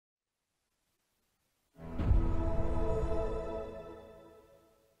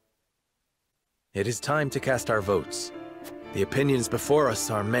It is time to cast our votes. The opinions before us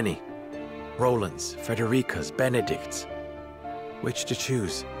are many. Roland's, Frederica's, Benedict's. Which to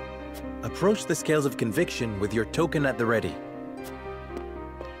choose? Approach the scales of conviction with your token at the ready.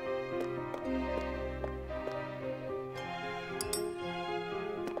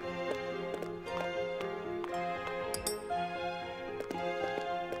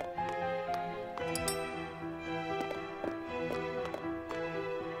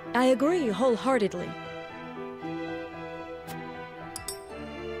 I agree wholeheartedly.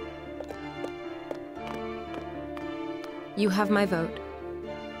 You have my vote.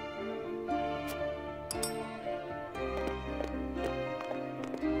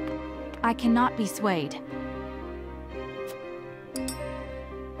 I cannot be swayed.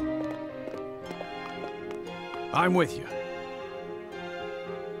 I'm with you.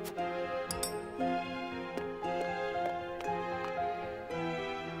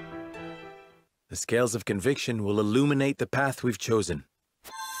 The scales of conviction will illuminate the path we've chosen.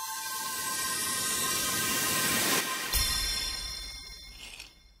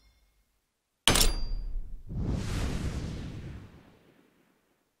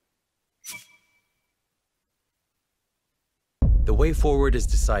 The way forward is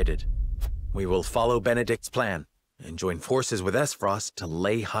decided. We will follow Benedict's plan and join forces with Esfrost to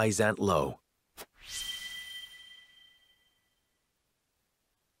lay Hyzant low.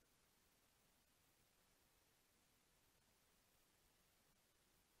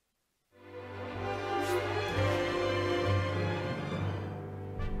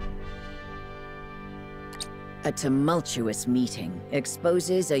 A tumultuous meeting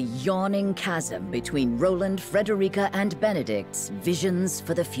exposes a yawning chasm between Roland, Frederica, and Benedict's visions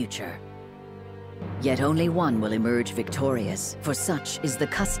for the future. Yet only one will emerge victorious, for such is the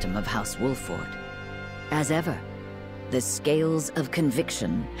custom of House Wolford. As ever, the scales of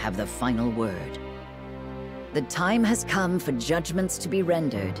conviction have the final word. The time has come for judgments to be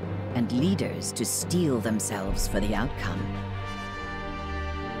rendered, and leaders to steel themselves for the outcome.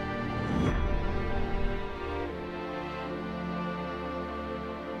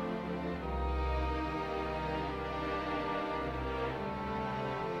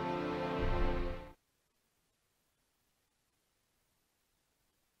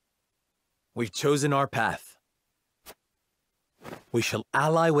 We've chosen our path. We shall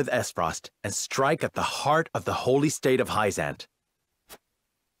ally with Esfrost and strike at the heart of the holy state of Hyzant.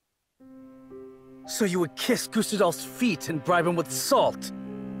 So you would kiss Gustadolf's feet and bribe him with salt?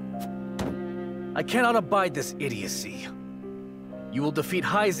 I cannot abide this idiocy. You will defeat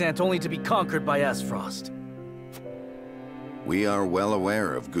Hyzant only to be conquered by Esfrost. We are well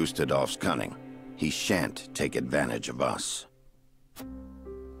aware of Gustadolf's cunning. He shan't take advantage of us.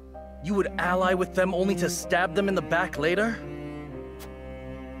 You would ally with them only to stab them in the back later?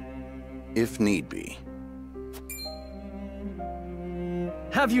 If need be.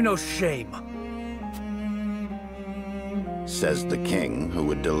 Have you no shame? Says the king who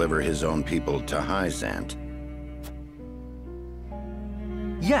would deliver his own people to Hyzant.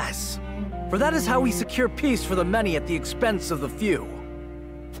 Yes, for that is how we secure peace for the many at the expense of the few.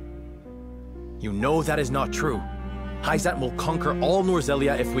 You know that is not true. Hyzant will conquer all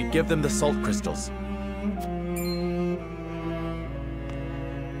Norzelia if we give them the salt crystals.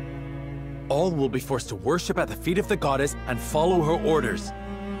 All will be forced to worship at the feet of the goddess and follow her orders.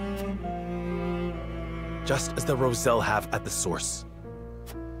 Just as the Roselle have at the source.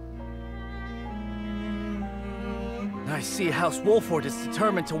 I see House Wolford is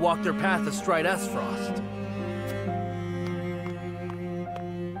determined to walk their path astride Esfrost.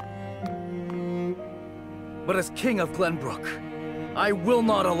 But as King of Glenbrook, I will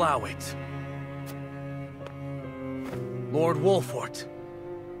not allow it. Lord Wolford,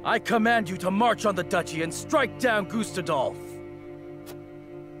 I command you to march on the duchy and strike down Gustadolf.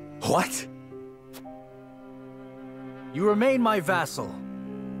 What? You remain my vassal.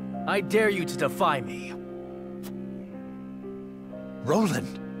 I dare you to defy me.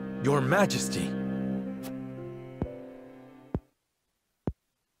 Roland, your majesty.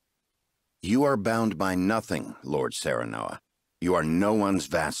 You are bound by nothing, Lord Serenoa. You are no one's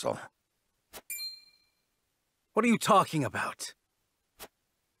vassal. What are you talking about?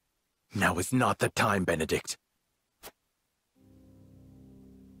 Now is not the time, Benedict.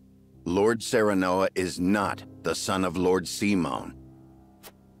 Lord Serenoa is not the son of Lord Simone.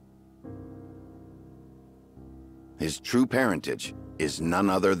 His true parentage is none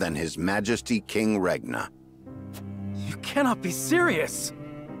other than His Majesty King Regna. You cannot be serious!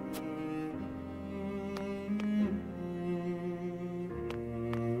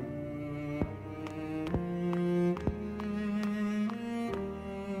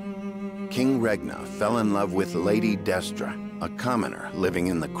 King Regna fell in love with Lady Destra, a commoner living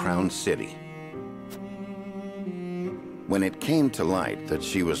in the Crown City. When it came to light that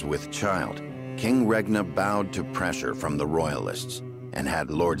she was with child, King Regna bowed to pressure from the royalists and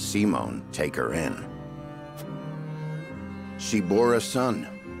had Lord Simon take her in. She bore a son,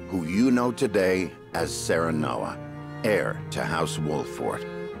 who you know today as Serenoa, heir to House Wolffort.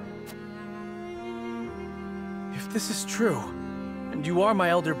 If this is true, and you are my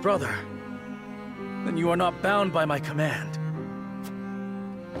elder brother, then you are not bound by my command.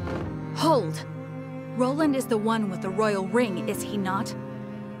 Hold! Roland is the one with the royal ring, is he not?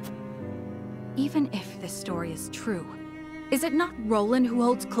 Even if this story is true, is it not Roland who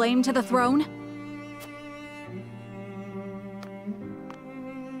holds claim to the throne?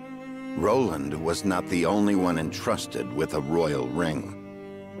 Roland was not the only one entrusted with a royal ring.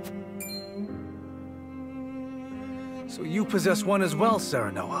 So you possess one as well,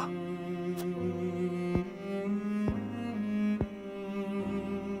 Serenoa.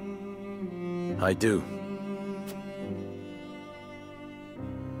 I do.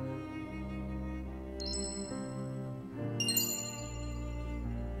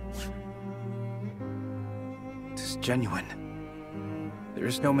 It is genuine. There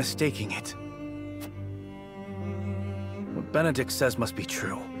is no mistaking it. What Benedict says must be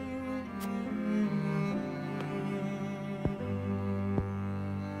true.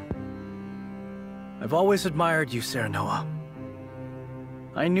 I've always admired you, Serenoa.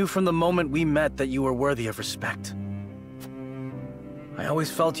 I knew from the moment we met that you were worthy of respect. I always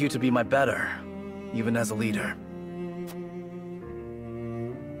felt you to be my better, even as a leader.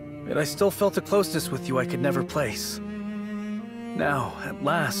 Yet I still felt a closeness with you I could never place. Now, at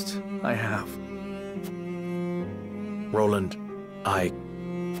last, I have. Roland,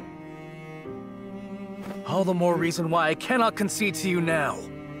 All the more reason why I cannot concede to you now.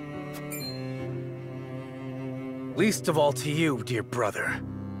 Least of all to you, dear brother.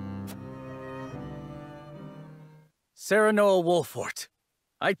 Serenoa Wolffort,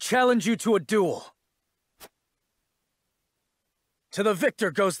 I challenge you to a duel. To the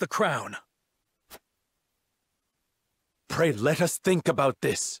victor goes the crown. Pray let us think about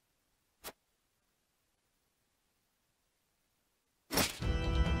this.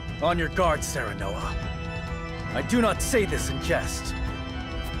 On your guard, Serenoa. I do not say this in jest.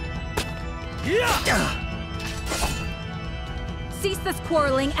 Cease this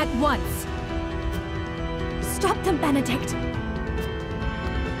quarreling at once! Stop them, Benedict!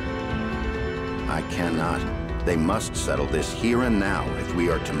 I cannot. They must settle this here and now if we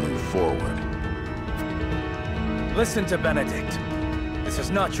are to move forward. Listen to Benedict. This is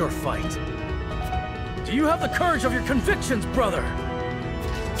not your fight. Do you have the courage of your convictions, brother?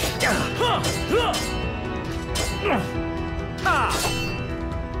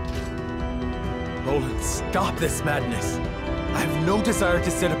 Roland, stop this madness. I have no desire to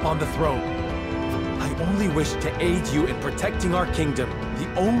sit upon the throne. I only wish to aid you in protecting our kingdom,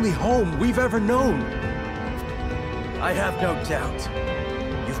 the only home we've ever known. I have no doubt.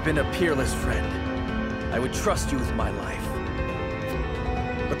 You've been a peerless friend. I would trust you with my life.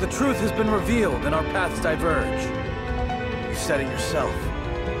 But the truth has been revealed and our paths diverge. You said it yourself.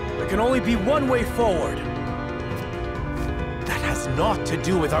 There can only be one way forward. That has naught to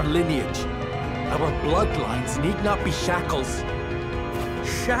do with our lineage. Our bloodlines need not be shackles.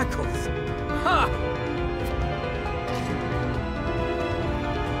 Shackles? Ha!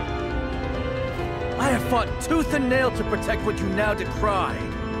 I have fought tooth and nail to protect what you now decry.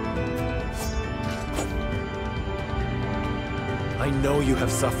 I know you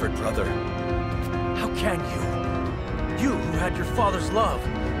have suffered, brother. How can you? You who had your father's love,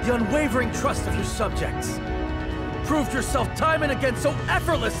 the unwavering trust of your subjects, proved yourself time and again so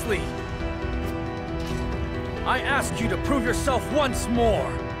effortlessly. I ask you to prove yourself once more.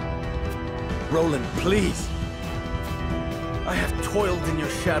 Roland, please. I have toiled in your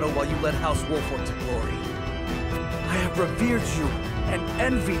shadow while you led House Wolffort to glory. I have revered you and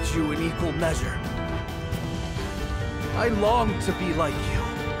envied you in equal measure. I long to be like you,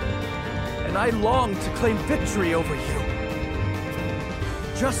 and I long to claim victory over you.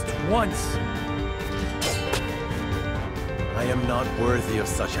 Just once. I am not worthy of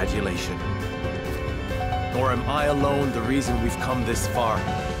such adulation. Nor am I alone the reason we've come this far.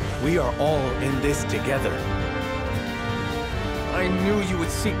 We are all in this together. I knew you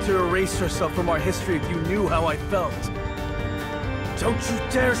would seek to erase yourself from our history if you knew how I felt. Don't you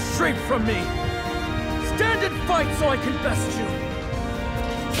dare shrink from me! Stand and fight so I can best you!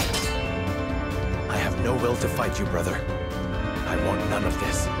 I have no will to fight you, brother. I want none of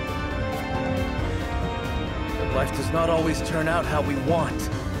this. But life does not always turn out how we want.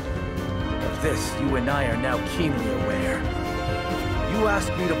 Of this, you and I are now keenly aware. You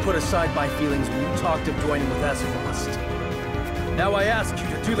asked me to put aside my feelings when you talked of joining with Azeroth. Now I ask you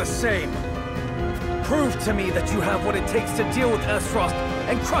to do the same. Prove to me that you have what it takes to deal with Azeroth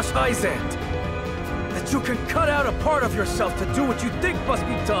and crush Hyzant. That you can cut out a part of yourself to do what you think must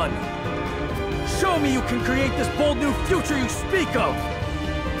be done. Show me you can create this bold new future you speak of!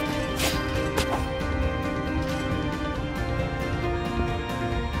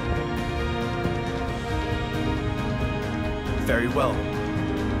 Very well.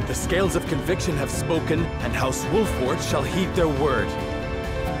 The scales of conviction have spoken, and House Wolford shall heed their word.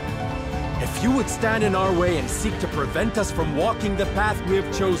 If you would stand in our way and seek to prevent us from walking the path we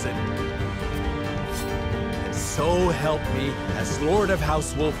have chosen, then so help me, as Lord of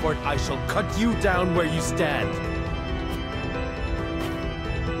House Wolford, I shall cut you down where you stand.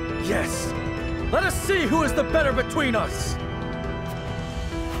 Yes! Let us see who is the better between us!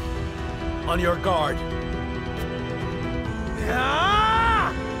 On your guard.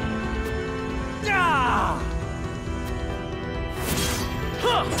 Ah! Ah!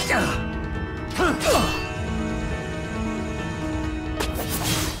 Huh!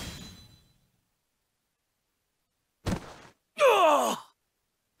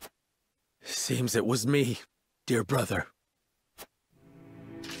 Seems it was me, dear brother.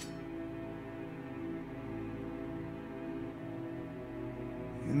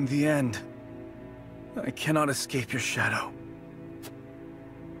 In the end, I cannot escape your shadow.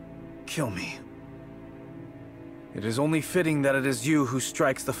 Kill me. It is only fitting that it is you who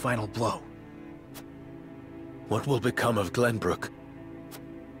strikes the final blow. What will become of Glenbrook?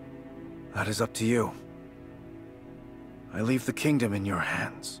 That is up to you. I leave the kingdom in your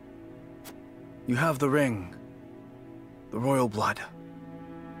hands. You have the ring, the royal blood.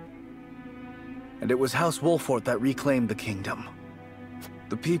 And it was House Wolford that reclaimed the kingdom.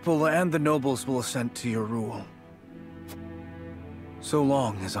 The people and the nobles will assent to your rule. So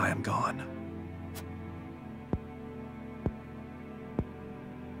long as I am gone.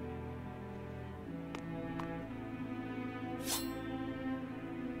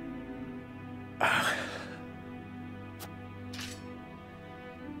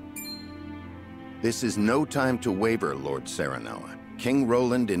 This is no time to waver, Lord Serenoa. King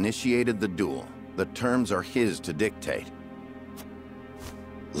Roland initiated the duel. The terms are his to dictate.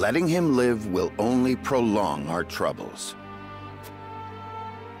 Letting him live will only prolong our troubles.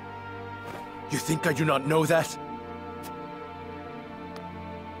 You think I do not know that?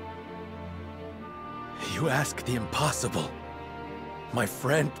 You ask the impossible. My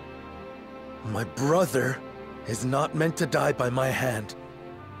friend, my brother, is not meant to die by my hand.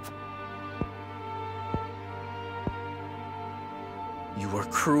 You are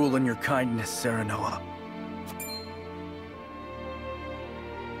cruel in your kindness, Serenoa.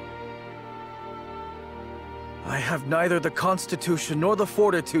 I have neither the constitution nor the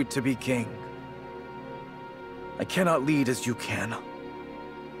fortitude to be king. I cannot lead as you can,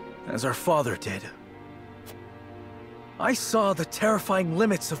 as our father did. I saw the terrifying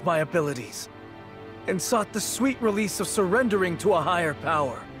limits of my abilities, and sought the sweet release of surrendering to a higher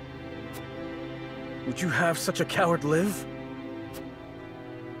power. Would you have such a coward live?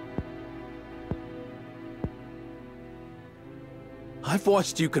 I've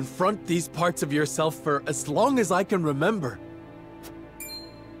watched you confront these parts of yourself for as long as I can remember.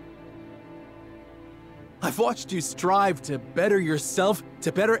 I've watched you strive to better yourself,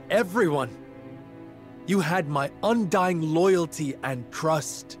 to better everyone. You had my undying loyalty and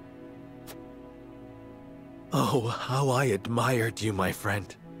trust. Oh, how I admired you, my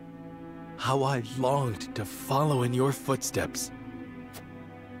friend. How I longed to follow in your footsteps.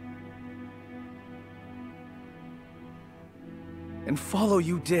 And follow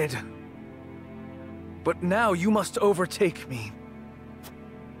you did. But now you must overtake me.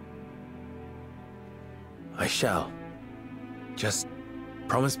 I shall. Just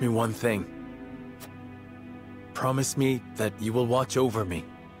promise me one thing. Promise me that you will watch over me.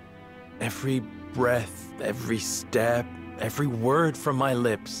 Every breath, every step, every word from my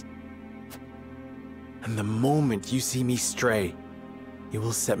lips. And the moment you see me stray, you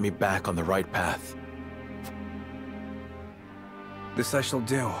will set me back on the right path. This I shall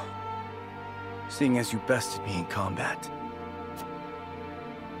do, seeing as you bested me in combat.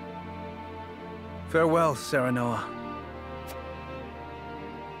 Farewell, Serenoa.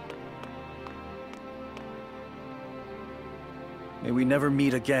 May we never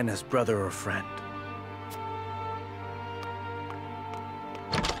meet again as brother or friend.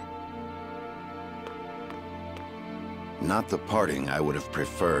 Not the parting I would have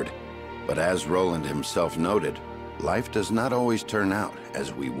preferred, but as Roland himself noted, life does not always turn out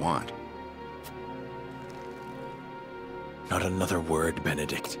as we want. Not another word,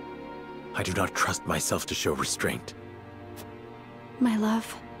 Benedict. I do not trust myself to show restraint. My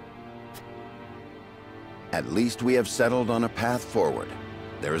love. At least we have settled on a path forward.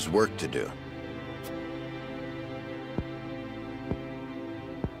 There is work to do.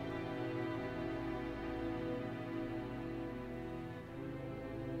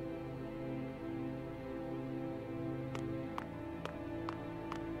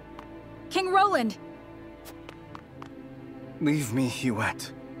 King Roland! Leave me,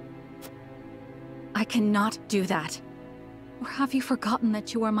 Huette. I cannot do that. Or have you forgotten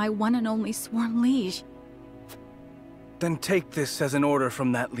that you are my one and only sworn liege? Then take this as an order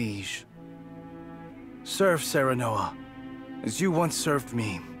from that liege. Serve Serenoa, as you once served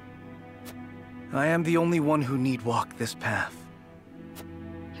me. I am the only one who need walk this path.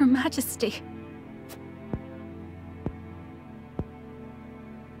 Your Majesty.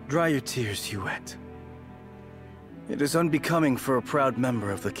 Dry your tears, Huette. It is unbecoming for a proud member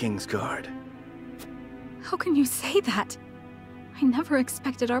of the King's Guard. How can you say that? I never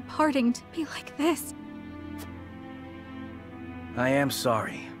expected our parting to be like this. I am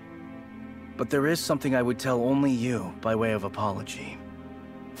sorry. But there is something I would tell only you by way of apology.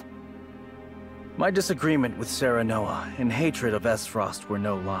 My disagreement with Serenoa and hatred of Esfrost were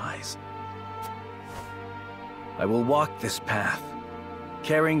no lies. I will walk this path,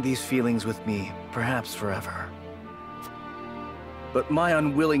 carrying these feelings with me, perhaps forever. But my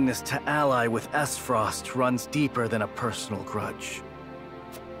unwillingness to ally with Esfrost runs deeper than a personal grudge.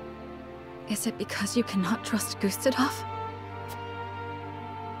 Is it because you cannot trust Gustadolf?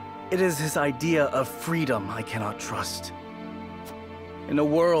 It is his idea of freedom I cannot trust. In a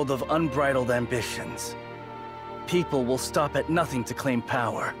world of unbridled ambitions, people will stop at nothing to claim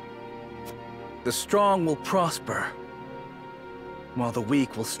power. The strong will prosper, while the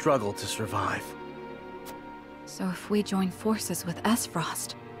weak will struggle to survive. So if we join forces with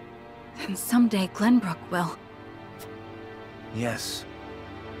Esfrost, then someday Glenbrook will... Yes.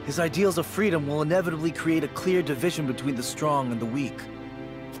 His ideals of freedom will inevitably create a clear division between the strong and the weak.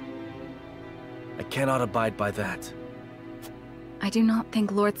 I cannot abide by that. I do not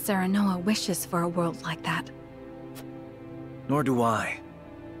think Lord Serenoa wishes for a world like that. Nor do I.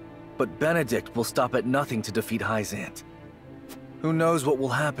 But Benedict will stop at nothing to defeat Hyzant. Who knows what will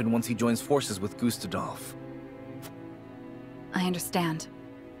happen once he joins forces with Gustadolf? I understand.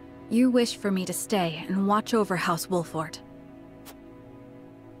 You wish for me to stay and watch over House Wolfort.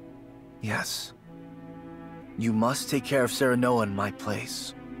 Yes. You must take care of Serenoa in my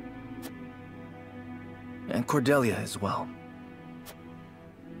place. And Cordelia as well.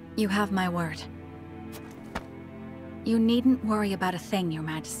 You have my word. You needn't worry about a thing, Your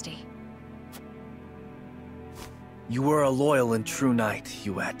Majesty. You were a loyal and true knight,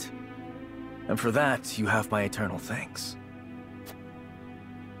 Huette. And for that, you have my eternal thanks.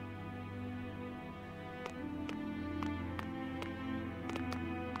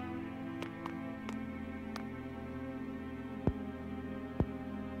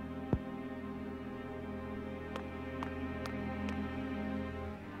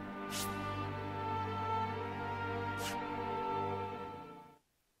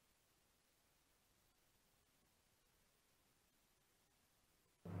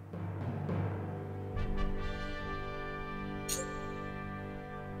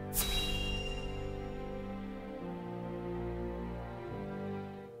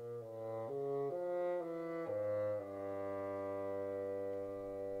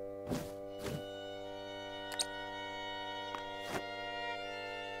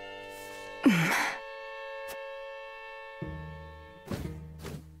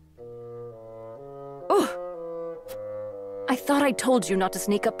 I thought I told you not to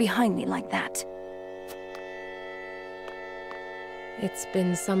sneak up behind me like that. It's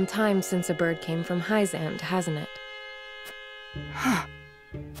been some time since a bird came from Hyzant, hasn't it? Huh.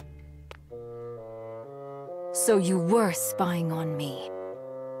 So you were spying on me.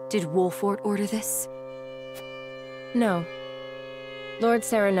 Did Wolfort order this? No. Lord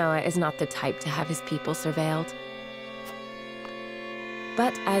Serenoa is not the type to have his people surveilled.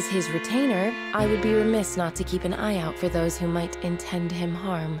 But as his retainer, I would be remiss not to keep an eye out for those who might intend him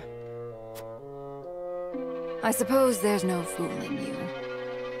harm. I suppose there's no fooling you.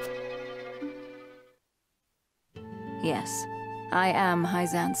 Yes, I am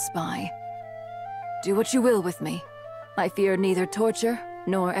Hyzant's spy. Do what you will with me. I fear neither torture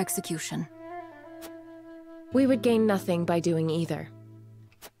nor execution. We would gain nothing by doing either.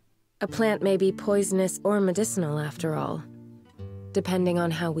 A plant may be poisonous or medicinal after all. Depending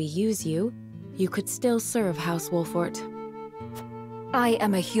on how we use you, you could still serve House Wolfort. I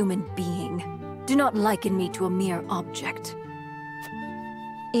am a human being. Do not liken me to a mere object.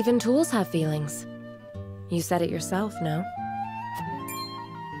 Even tools have feelings. You said it yourself, no?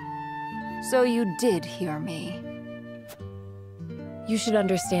 So you did hear me. You should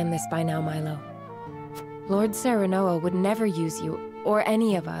understand this by now, Milo. Lord Serenoa would never use you, or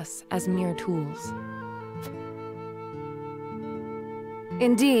any of us, as mere tools.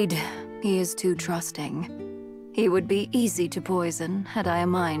 Indeed, he is too trusting. He would be easy to poison, had I a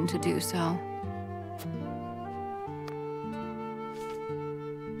mind to do so.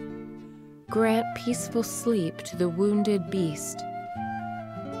 Grant peaceful sleep to the wounded beast.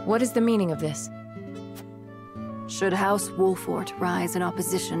 What is the meaning of this? Should House Wolfort rise in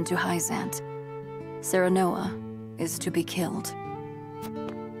opposition to Hyzant, Serenoa is to be killed.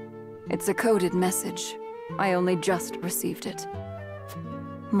 It's a coded message. I only just received it.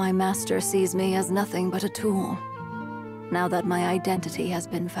 My master sees me as nothing but a tool. Now that my identity has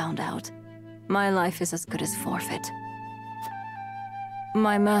been found out, my life is as good as forfeit.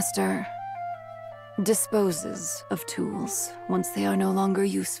 My master disposes of tools once they are no longer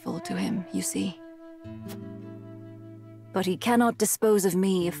useful to him, you see. But he cannot dispose of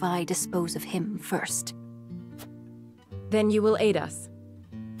me if I dispose of him first. Then you will aid us.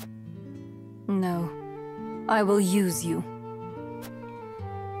 No, I will use you.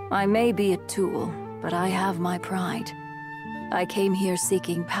 I may be a tool, but I have my pride. I came here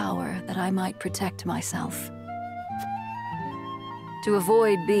seeking power that I might protect myself. To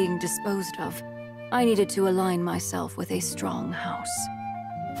avoid being disposed of, I needed to align myself with a strong house.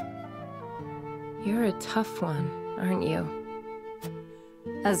 You're a tough one, aren't you?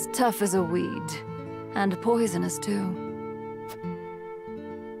 As tough as a weed, and poisonous too.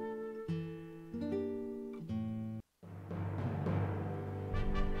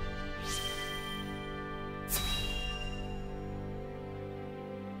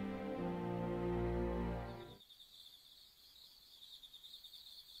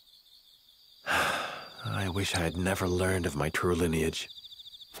 I wish I had never learned of my true lineage.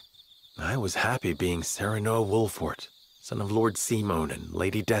 I was happy being Serenoa Wolfort, son of Lord Simone and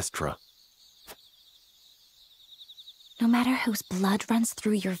Lady Destra. No matter whose blood runs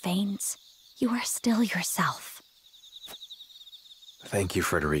through your veins, you are still yourself. Thank you,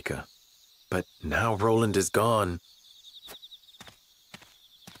 Frederica. But now Roland is gone.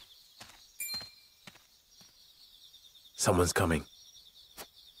 Someone's coming.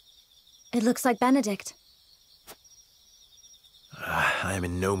 It looks like Benedict. I am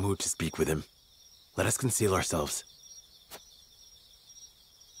in no mood to speak with him. Let us conceal ourselves.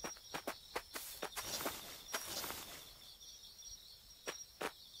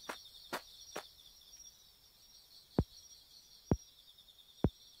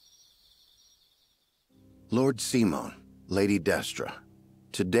 Lord Simone, Lady Destra,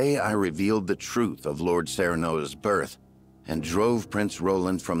 today I revealed the truth of Lord Serenoa's birth and drove Prince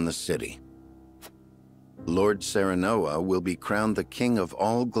Roland from the city. Lord Serenoa will be crowned the king of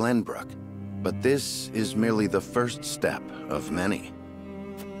all Glenbrook, but this is merely the first step of many.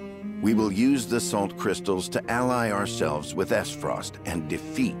 We will use the salt crystals to ally ourselves with Esfrost and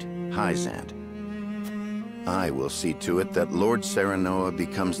defeat Hyzant. I will see to it that Lord Serenoa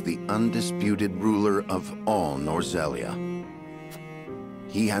becomes the undisputed ruler of all Norzelia.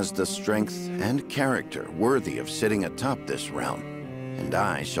 He has the strength and character worthy of sitting atop this realm, and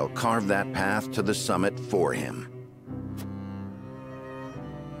I shall carve that path to the summit for him.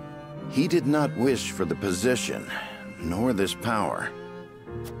 He did not wish for the position, nor this power.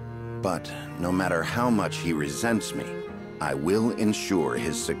 But no matter how much he resents me, I will ensure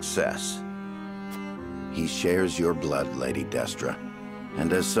his success. He shares your blood, Lady Destra,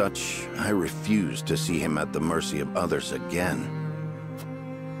 and as such, I refuse to see him at the mercy of others again.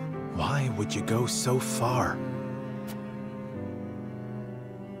 Why would you go so far?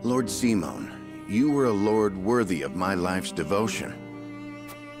 Lord Simone, you were a lord worthy of my life's devotion.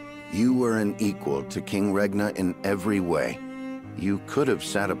 You were an equal to King Regna in every way. You could have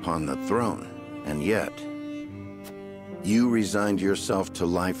sat upon the throne, and yet you resigned yourself to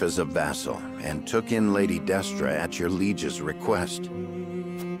life as a vassal and took in Lady Destra at your liege's request.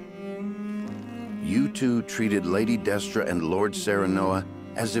 You two treated Lady Destra and Lord Serenoa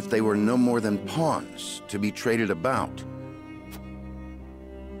as if they were no more than pawns to be traded about.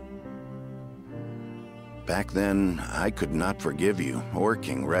 Back then, I could not forgive you or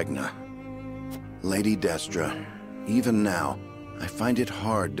King Regna. Lady Destra, even now, I find it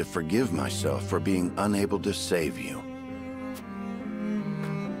hard to forgive myself for being unable to save you.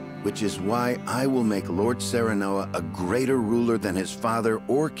 Which is why I will make Lord Serenoa a greater ruler than his father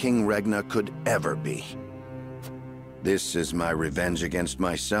or King Regna could ever be. This is my revenge against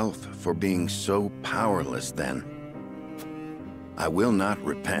myself for being so powerless then. I will not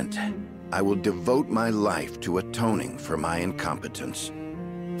repent. I will devote my life to atoning for my incompetence.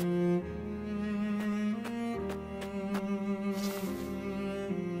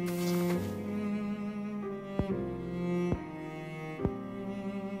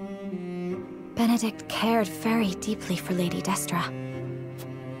 Benedict cared very deeply for Lady Destra.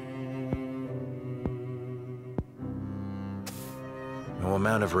 No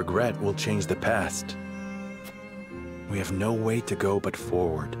amount of regret will change the past. We have no way to go but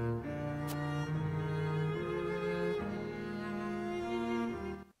forward.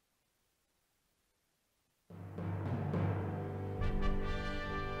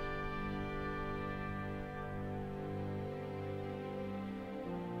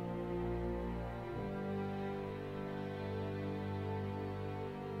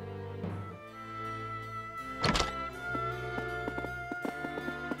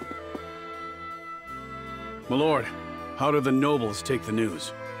 My lord, how did the nobles take the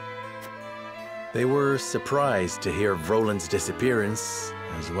news? They were surprised to hear of Roland's disappearance,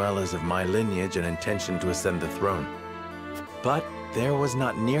 as well as of my lineage and intention to ascend the throne. But there was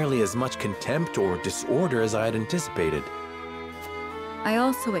not nearly as much contempt or disorder as I had anticipated. I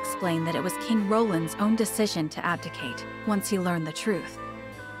also explained that it was King Roland's own decision to abdicate, once he learned the truth.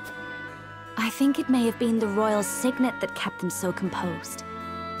 I think it may have been the royal signet that kept them so composed.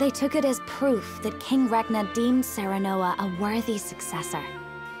 They took it as proof that King Regna deemed Serenoa a worthy successor.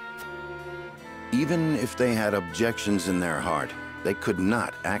 Even if they had objections in their heart, they could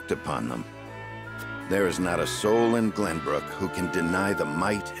not act upon them. There is not a soul in Glenbrook who can deny the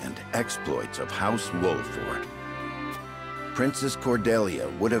might and exploits of House Wolford. Princess Cordelia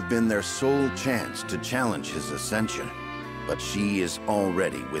would have been their sole chance to challenge his ascension, but she is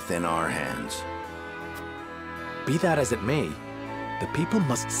already within our hands. Be that as it may, the people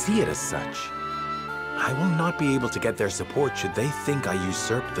must see it as such. I will not be able to get their support should they think I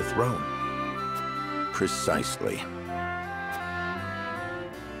usurped the throne. Precisely.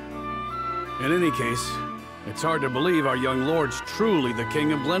 In any case, it's hard to believe our young lord's truly the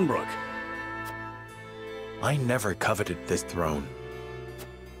King of Glenbrook. I never coveted this throne.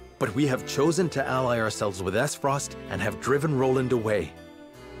 But we have chosen to ally ourselves with Esfrost and have driven Roland away.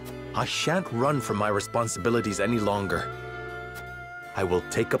 I shan't run from my responsibilities any longer. I will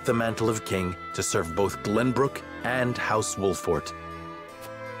take up the mantle of king to serve both Glenbrook and House Wolford.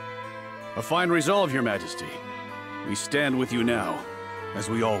 A fine resolve, Your Majesty. We stand with you now, as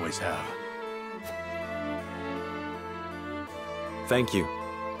we always have. Thank you.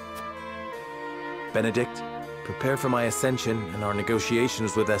 Benedict, prepare for my ascension and our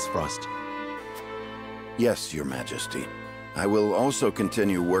negotiations with Esfrost. Yes, Your Majesty. I will also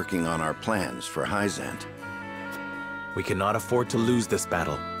continue working on our plans for Hyzant. We cannot afford to lose this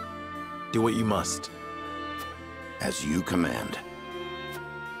battle. Do what you must. As you command.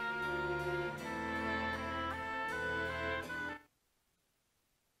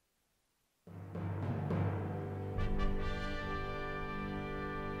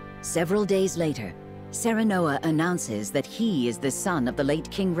 Several days later, Serenoa announces that he is the son of the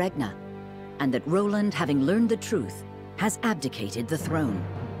late King Regna, and that Roland, having learned the truth, has abdicated the throne.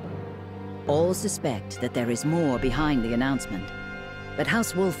 All suspect that there is more behind the announcement, but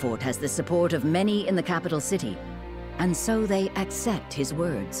House Wolford has the support of many in the capital city, and so they accept his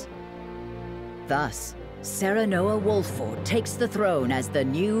words. Thus, Serenoa Wolford takes the throne as the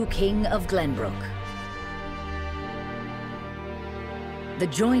new King of Glenbrook. The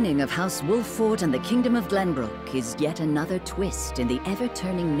joining of House Wolford and the Kingdom of Glenbrook is yet another twist in the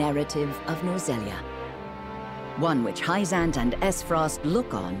ever-turning narrative of Norzelia. One which Hyzant and Esfrost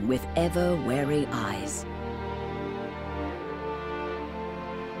look on with ever-wary eyes.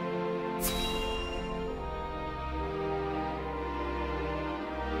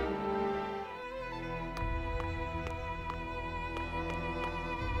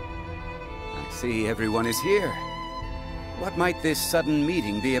 I see everyone is here. What might this sudden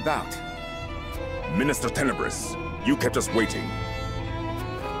meeting be about? Minister Tenebris, you kept us waiting.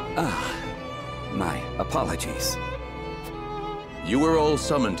 Ah, my apologies. You were all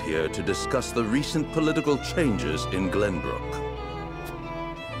summoned here to discuss the recent political changes in Glenbrook.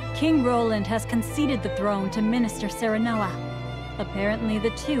 King Roland has conceded the throne to Minister Serenoa. Apparently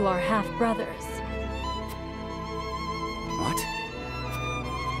the two are half-brothers. What?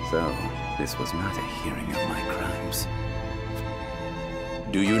 So, this was not a hearing of my crimes.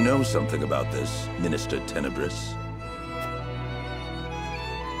 Do you know something about this, Minister Tenebris?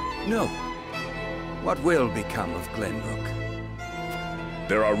 No. What will become of Glenbrook?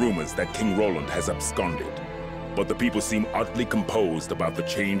 There are rumors that King Roland has absconded, but the people seem oddly composed about the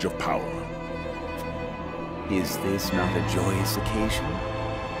change of power. Is this not a joyous occasion?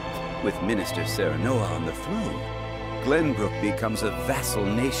 With Minister Serenoa on the throne, Glenbrook becomes a vassal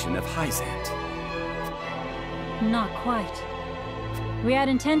nation of Hyzant. Not quite. We had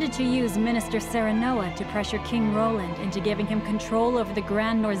intended to use Minister Serenoa to pressure King Roland into giving him control over the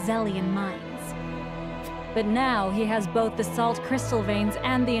Grand Norzelian mines. But now he has both the salt crystal veins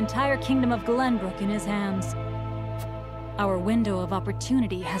and the entire kingdom of Glenbrook in his hands. Our window of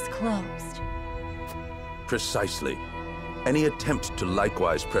opportunity has closed. Precisely. Any attempt to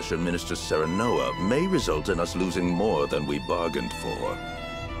likewise pressure Minister Serenoa may result in us losing more than we bargained for.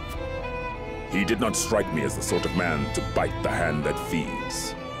 He did not strike me as the sort of man to bite the hand that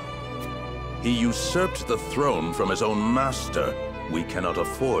feeds. He usurped the throne from his own master. We cannot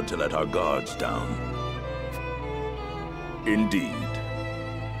afford to let our guards down. Indeed.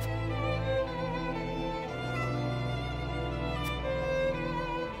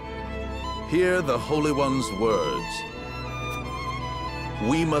 Hear the Holy One's words.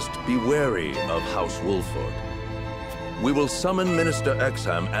 We must be wary of House Wolford. We will summon Minister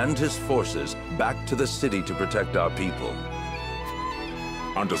Exham and his forces back to the city to protect our people.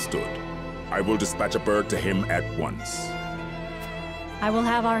 Understood. I will dispatch a bird to him at once. I will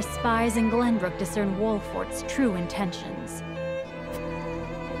have our spies in Glenbrook discern Wolfort's true intentions.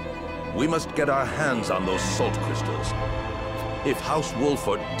 We must get our hands on those salt crystals. If House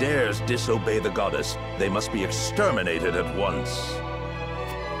Wolford dares disobey the goddess, they must be exterminated at once.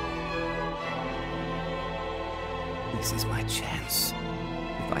 This is my chance.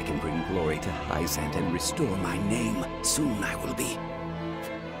 If I can bring glory to Hyzant and restore my name, soon I will be.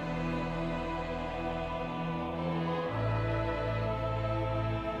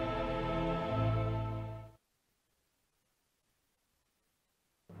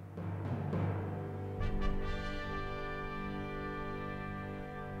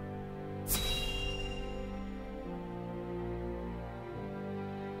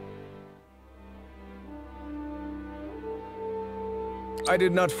 I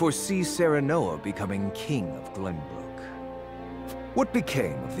did not foresee Serenoa becoming king of Glenbrook. What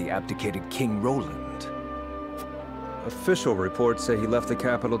became of the abdicated King Roland? Official reports say he left the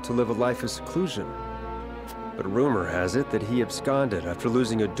capital to live a life of seclusion. But rumor has it that he absconded after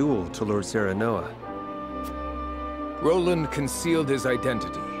losing a duel to Lord Serenoa. Roland concealed his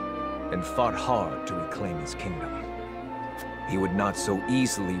identity and fought hard to reclaim his kingdom. He would not so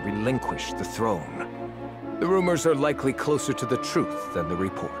easily relinquish the throne. The rumors are likely closer to the truth than the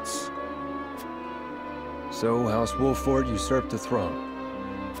reports. So, House Wolford usurped the throne.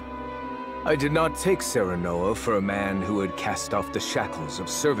 I did not take Serenoa for a man who had cast off the shackles of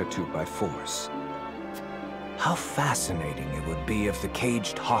servitude by force. How fascinating it would be if the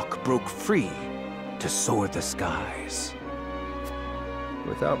caged hawk broke free to soar the skies.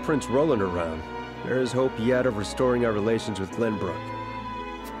 Without Prince Roland around, there is hope yet of restoring our relations with Glenbrook.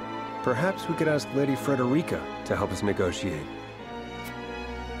 Perhaps we could ask Lady Frederica to help us negotiate.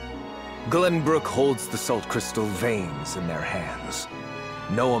 Glenbrook holds the salt crystal veins in their hands.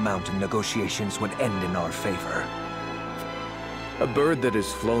 No amount of negotiations would end in our favor. A bird that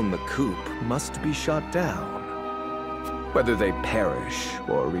has flown the coop must be shot down. Whether they perish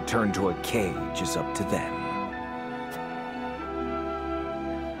or return to a cage is up to them.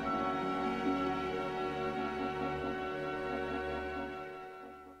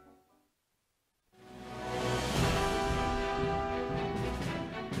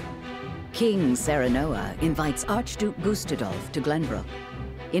 King Serenoa invites Archduke Gustadolf to Glenbrook,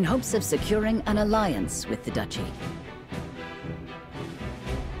 in hopes of securing an alliance with the duchy.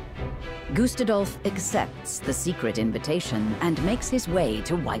 Gustadolf accepts the secret invitation and makes his way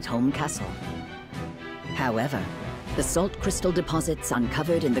to Whiteholm Castle. However, the salt crystal deposits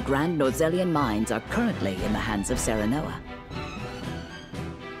uncovered in the Grand Norzelian mines are currently in the hands of Serenoa.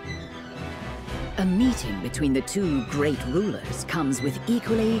 A meeting between the two great rulers comes with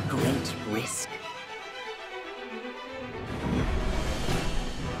equally great risk.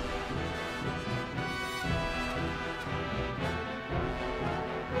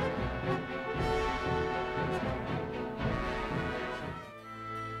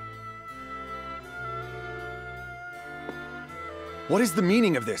 What is the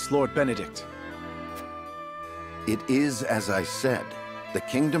meaning of this, Lord Benedict? It is as I said. The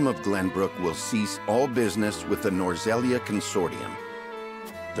Kingdom of Glenbrook will cease all business with the Norzelia Consortium.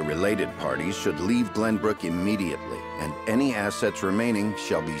 The related parties should leave Glenbrook immediately, and any assets remaining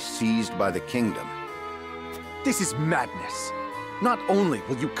shall be seized by the Kingdom. This is madness. Not only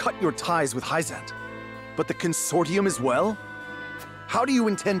will you cut your ties with Hyzant, but the Consortium as well? How do you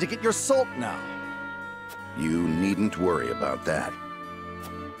intend to get your salt now? You needn't worry about that.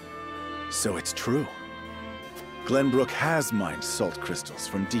 So it's true. Glenbrook has mined salt crystals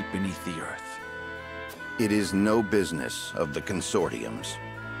from deep beneath the earth. It is no business of the consortium's.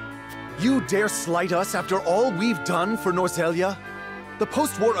 You dare slight us after all we've done for Norzelia? The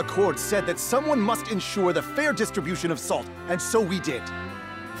post-war accord said that someone must ensure the fair distribution of salt, and so we did.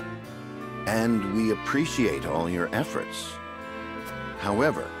 And we appreciate all your efforts.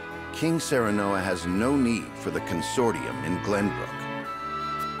 However, King Serenoa has no need for the consortium in Glenbrook.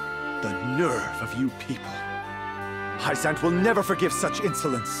 The nerve of you people. Hyzant will never forgive such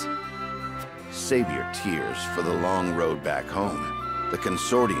insolence. Save your tears for the long road back home. The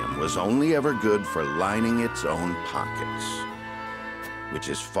consortium was only ever good for lining its own pockets. Which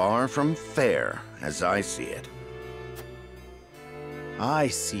is far from fair, as I see it. I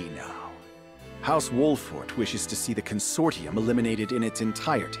see now. House Wolfort wishes to see the consortium eliminated in its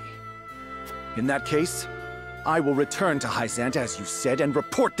entirety. In that case, I will return to Hyzant as you said and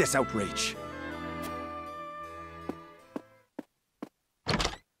report this outrage.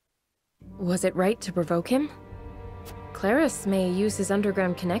 Was it right to provoke him? Claris may use his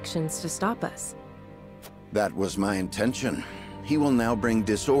underground connections to stop us. That was my intention. He will now bring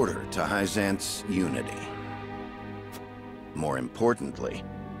disorder to Hyzant's unity. More importantly,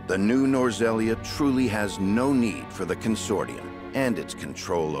 the new Norzelia truly has no need for the consortium and its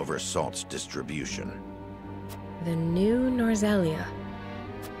control over salt's distribution. The new Norzelia.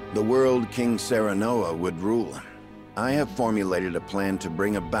 The world King Serenoa would rule. I have formulated a plan to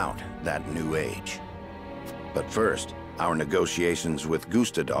bring about that new age. But first, our negotiations with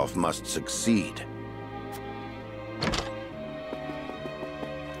Gustadolf must succeed.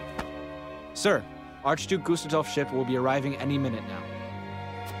 Sir, Archduke Gustadolf's ship will be arriving any minute now.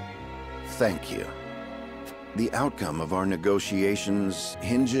 Thank you. The outcome of our negotiations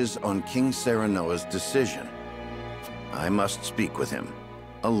hinges on King Serenoa's decision. I must speak with him,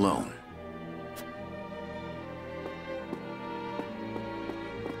 alone.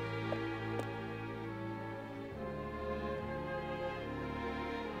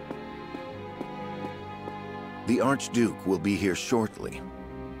 The Archduke will be here shortly.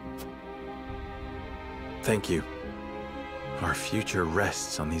 Thank you. Our future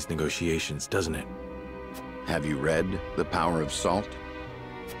rests on these negotiations, doesn't it? Have you read The Power of Salt?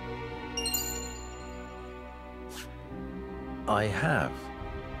 I have.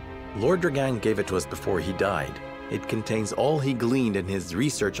 Lord Dragan gave it to us before he died. It contains all he gleaned in his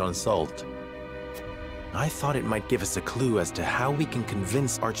research on salt. I thought it might give us a clue as to how we can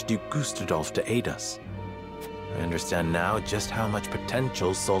convince Archduke Gustadolf to aid us. I understand now just how much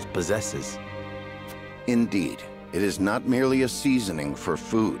potential salt possesses. Indeed, it is not merely a seasoning for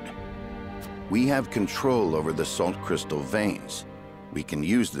food. We have control over the salt crystal veins. We can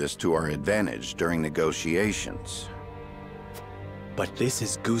use this to our advantage during negotiations. But this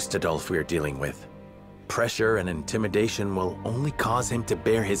is Gustadolf we're dealing with. Pressure and intimidation will only cause him to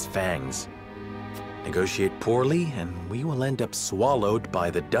bare his fangs. Negotiate poorly, and we will end up swallowed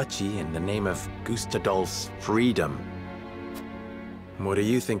by the duchy in the name of Gustadolf's freedom. What do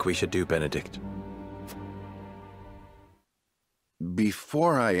you think we should do, Benedict?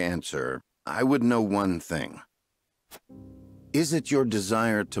 Before I answer, I would know one thing. Is it your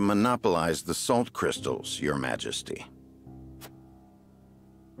desire to monopolize the salt crystals, Your Majesty?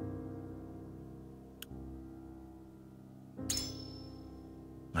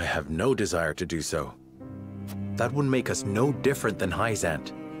 I have no desire to do so. That would make us no different than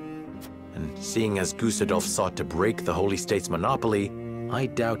Hyzant. And seeing as Gustadolf sought to break the Holy State's monopoly, I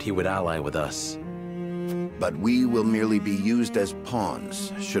doubt he would ally with us. But we will merely be used as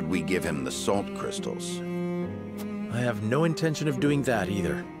pawns, should we give him the salt crystals. I have no intention of doing that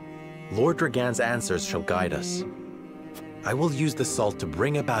either. Lord Dragan's answers shall guide us. I will use the salt to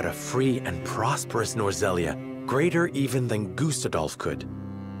bring about a free and prosperous Norzelia, greater even than Gustadolf could.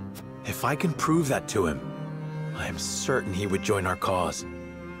 If I can prove that to him, I am certain he would join our cause.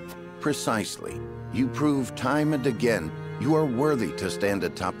 Precisely. You prove time and again you are worthy to stand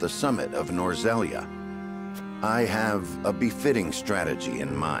atop the summit of Norzelia. I have a befitting strategy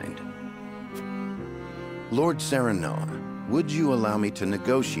in mind. Lord Serenoa, would you allow me to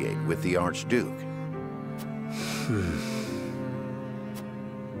negotiate with the Archduke?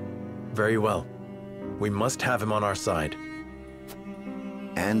 Very well. We must have him on our side.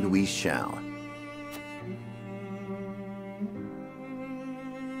 And we shall.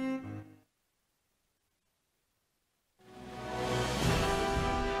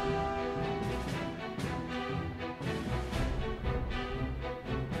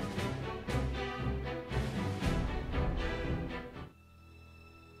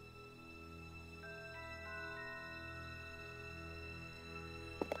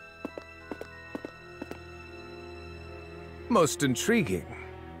 Most intriguing.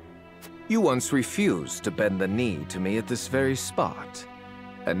 You once refused to bend the knee to me at this very spot,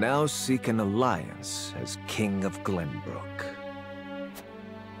 and now seek an alliance as King of Glenbrook.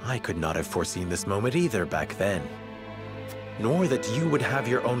 I could not have foreseen this moment either back then. Nor that you would have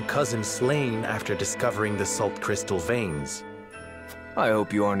your own cousin slain after discovering the salt crystal veins. I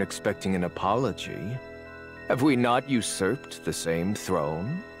hope you aren't expecting an apology. Have we not usurped the same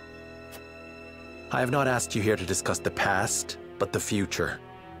throne? I have not asked you here to discuss the past, but the future.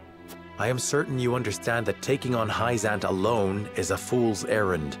 I am certain you understand that taking on Hyzant alone is a fool's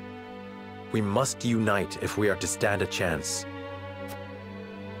errand. We must unite if we are to stand a chance.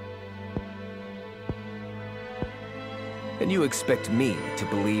 And you expect me to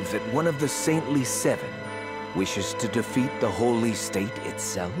believe that one of the Saintly Seven wishes to defeat the Holy State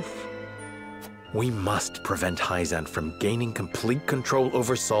itself? We must prevent Hyzant from gaining complete control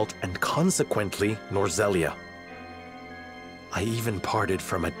over Salt and consequently Norzelia. I even parted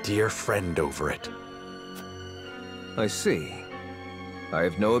from a dear friend over it. I see. I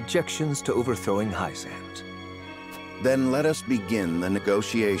have no objections to overthrowing Hyzant. Then let us begin the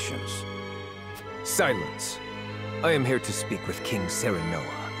negotiations. Silence. I am here to speak with King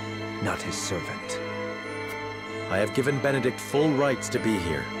Serenoa, not his servant. I have given Benedict full rights to be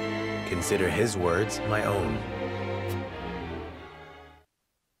here. Consider his words my own.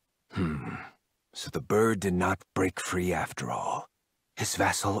 So the bird did not break free after all. His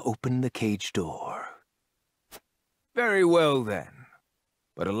vassal opened the cage door. Very well then.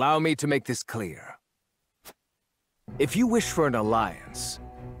 But allow me to make this clear. If you wish for an alliance,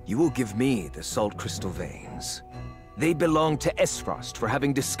 you will give me the salt crystal veins. They belong to Esfrost for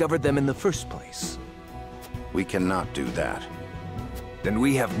having discovered them in the first place. We cannot do that. Then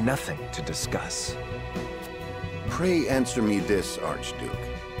we have nothing to discuss. Pray answer me this, Archduke.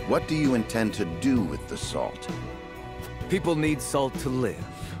 What do you intend to do with the salt? People need salt to live.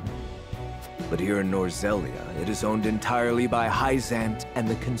 But here in Norzelia, it is owned entirely by Hyzant and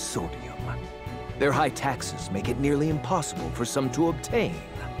the Consortium. Their high taxes make it nearly impossible for some to obtain.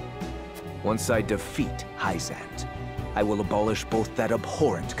 Once I defeat Hyzant, I will abolish both that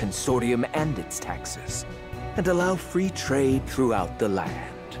abhorrent Consortium and its taxes, and allow free trade throughout the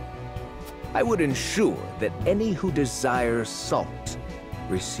land. I would ensure that any who desire salt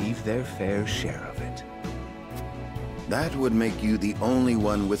receive their fair share of it. That would make you the only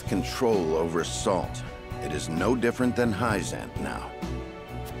one with control over salt. It is no different than Hyzant now.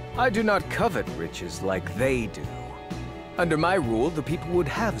 I do not covet riches like they do. Under my rule, the people would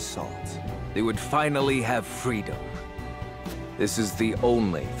have salt. They would finally have freedom. This is the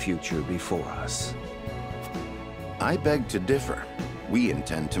only future before us. I beg to differ. We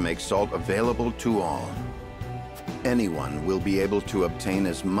intend to make salt available to all. Anyone will be able to obtain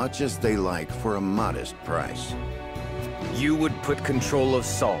as much as they like for a modest price. You would put control of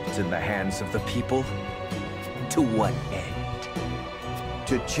salt in the hands of the people? To what end?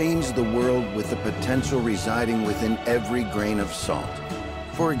 To change the world with the potential residing within every grain of salt.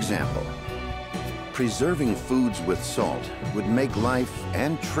 For example, preserving foods with salt would make life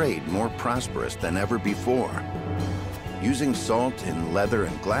and trade more prosperous than ever before. Using salt in leather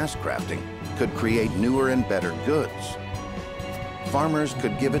and glass crafting could create newer and better goods. Farmers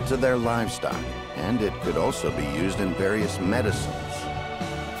could give it to their livestock, and it could also be used in various medicines.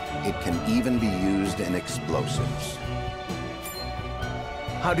 It can even be used in explosives.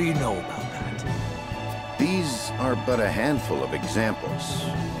 How do you know about that? These are but a handful of examples.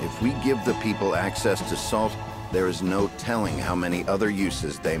 If we give the people access to salt, there is no telling how many other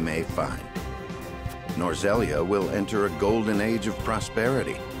uses they may find. Norzelia will enter a golden age of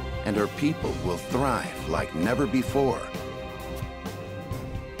prosperity, and her people will thrive like never before.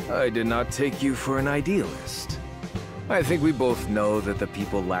 I did not take you for an idealist. I think we both know that the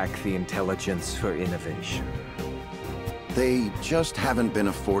people lack the intelligence for innovation. They just haven't been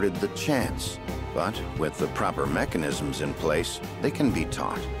afforded the chance, but with the proper mechanisms in place, they can be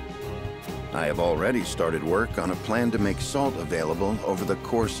taught. I have already started work on a plan to make salt available over the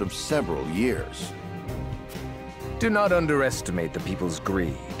course of several years. Do not underestimate the people's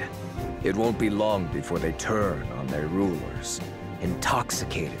greed. It won't be long before they turn on their rulers,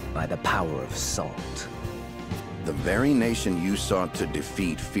 intoxicated by the power of salt. The very nation you sought to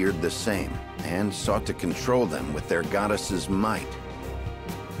defeat feared the same, and sought to control them with their goddess's might.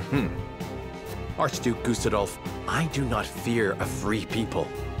 Archduke Gustadolf, I do not fear a free people.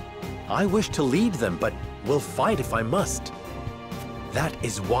 I wish to lead them, but will fight if I must. That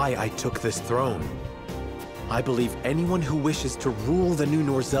is why I took this throne. I believe anyone who wishes to rule the new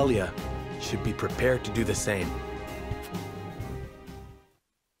Norzelia should be prepared to do the same.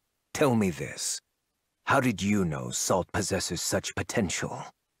 Tell me this. How did you know Salt possesses such potential?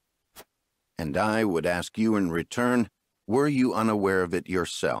 And I would ask you in return, were you unaware of it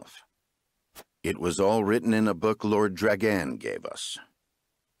yourself? It was all written in a book Lord Dragan gave us.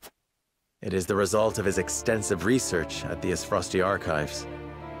 It is the result of his extensive research at the Isfrosti archives.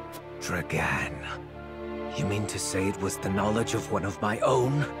 Dragan. You mean to say it was the knowledge of one of my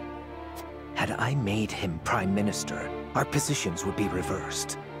own? Had I made him Prime Minister, our positions would be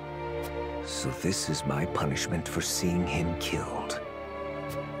reversed. So this is my punishment for seeing him killed.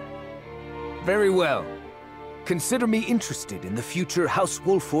 Very well. Consider me interested in the future House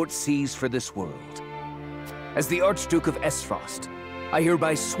Wolfort sees for this world. As the Archduke of Esfrost, I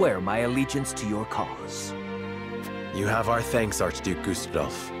hereby swear my allegiance to your cause. You have our thanks, Archduke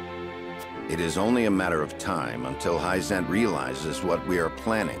Gustadolf. It is only a matter of time until Hyzant realizes what we are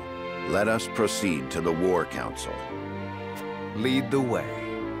planning. Let us proceed to the War Council. Lead the way.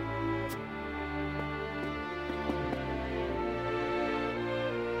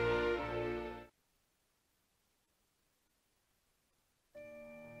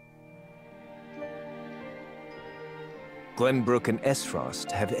 Glenbrook and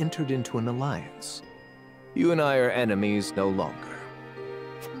Esfrost have entered into an alliance. You and I are enemies no longer.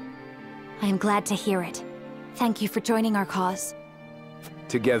 I am glad to hear it. Thank you for joining our cause.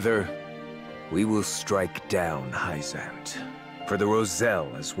 Together, we will strike down Hyzant. For the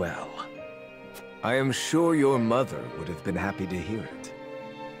Roselle as well. I am sure your mother would have been happy to hear it.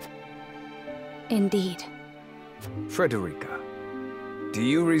 Indeed. Frederica, do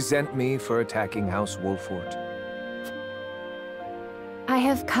you resent me for attacking House Wolfort? I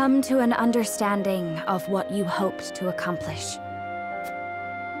have come to an understanding of what you hoped to accomplish.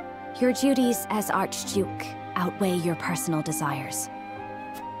 Your duties as Archduke outweigh your personal desires.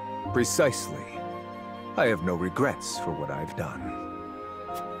 Precisely. I have no regrets for what I've done.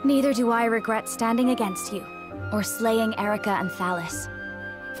 Neither do I regret standing against you, or slaying Erica and Thalis.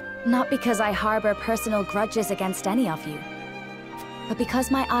 Not because I harbor personal grudges against any of you, but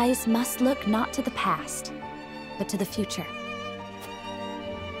because my eyes must look not to the past, but to the future.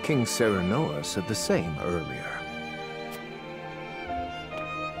 King Serenoa said the same earlier.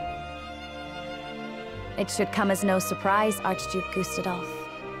 It should come as no surprise, Archduke Gustadolf.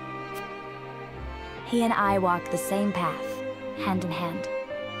 He and I walk the same path, hand in hand.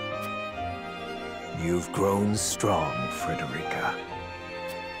 You've grown strong, Frederica.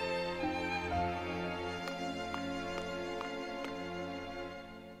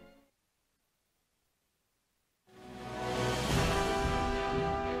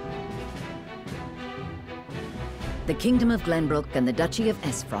 The Kingdom of Glenbrook and the Duchy of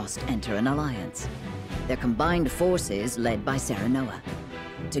Esfrost enter an alliance. Their combined forces led by Serenoa.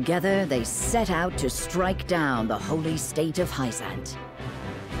 Together, they set out to strike down the holy state of Hyzant.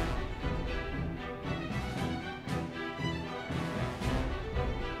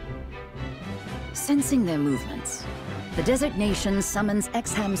 Sensing their movements, the desert nation summons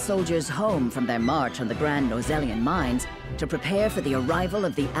Exham soldiers home from their march on the Grand Nozellian mines to prepare for the arrival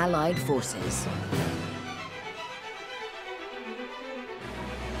of the Allied forces.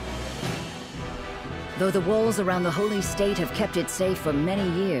 Though the walls around the holy state have kept it safe for many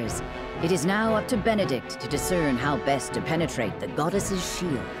years, it is now up to Benedict to discern how best to penetrate the goddess's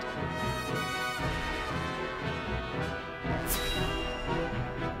shield.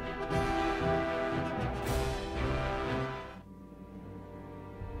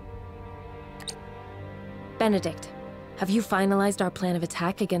 Benedict, have you finalized our plan of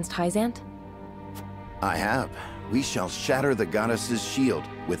attack against Hyzant? I have. We shall shatter the goddess's shield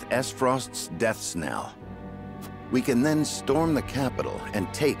with Esfrost's death knell. We can then storm the capital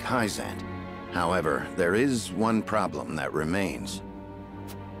and take Hyzant. However, there is one problem that remains.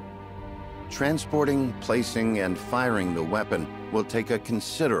 Transporting, placing, and firing the weapon will take a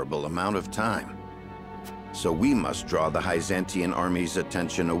considerable amount of time. So we must draw the Hyzantian army's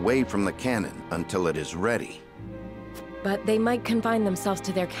attention away from the cannon until it is ready. But they might confine themselves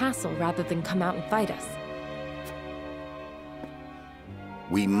to their castle rather than come out and fight us.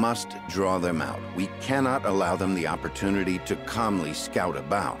 We must draw them out. We cannot allow them the opportunity to calmly scout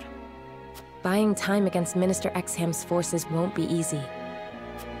about. Buying time against Minister Exham's forces won't be easy.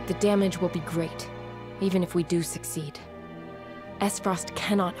 The damage will be great, even if we do succeed. Esfrost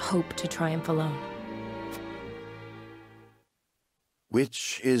cannot hope to triumph alone.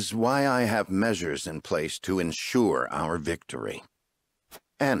 Which is why I have measures in place to ensure our victory.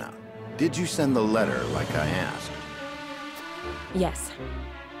 Anna, did you send the letter like I asked? Yes.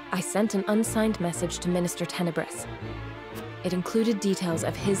 I sent an unsigned message to Minister Tenebris. It included details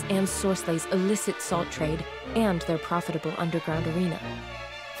of his and Sorslay's illicit salt trade and their profitable underground arena.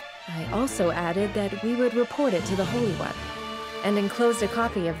 I also added that we would report it to the Holy One, and enclosed a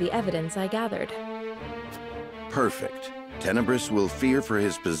copy of the evidence I gathered. Perfect. Tenebris will fear for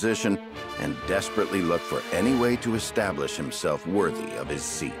his position and desperately look for any way to establish himself worthy of his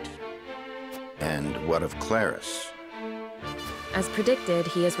seat. And what of Claris? As predicted,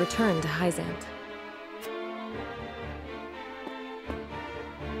 he has returned to Hyzant.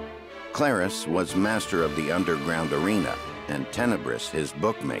 Claris was master of the underground arena, and Tenebris his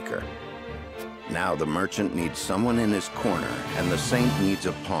bookmaker. Now the merchant needs someone in his corner, and the saint needs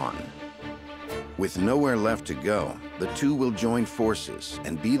a pawn. With nowhere left to go, the two will join forces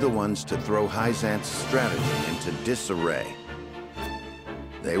and be the ones to throw Hyzant's strategy into disarray.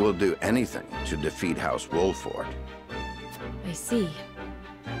 They will do anything to defeat House Wolfort. I see.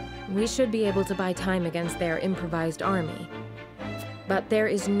 We should be able to buy time against their improvised army. But there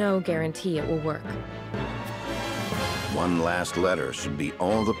is no guarantee it will work. One last letter should be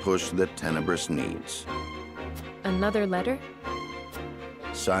all the push that Tenebris needs. Another letter?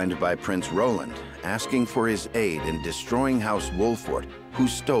 Signed by Prince Roland, asking for his aid in destroying House Wolfort, who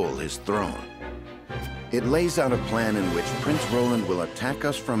stole his throne. It lays out a plan in which Prince Roland will attack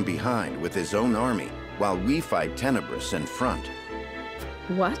us from behind with his own army, while we fight Tenebris in front.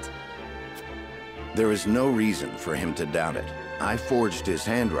 What? There is no reason for him to doubt it. I forged his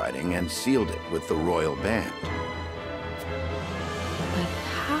handwriting and sealed it with the royal band. But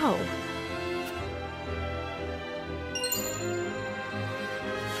how?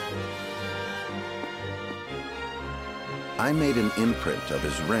 I made an imprint of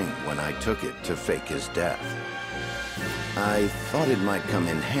his ring when I took it to fake his death. I thought it might come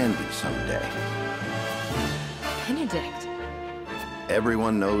in handy someday. Benedict.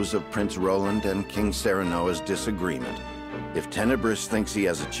 Everyone knows of Prince Roland and King Serenoa's disagreement. If Tenebris thinks he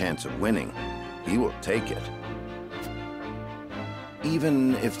has a chance of winning, he will take it.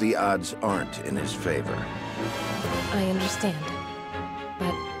 Even if the odds aren't in his favor. I understand.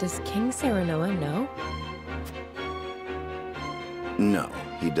 But does King Serenoa know? No,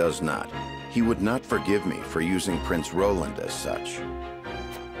 he does not. He would not forgive me for using Prince Roland as such.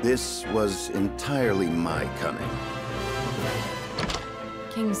 This was entirely my cunning.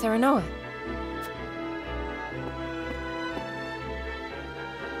 King Serenoa.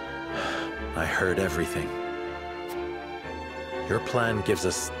 I heard everything. Your plan gives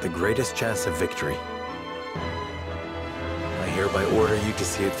us the greatest chance of victory. I hereby order you to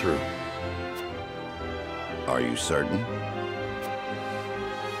see it through. Are you certain?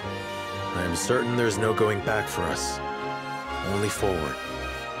 I am certain there's no going back for us. Only forward.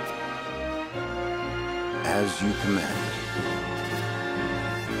 As you command.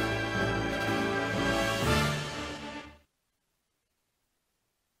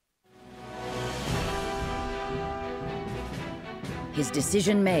 His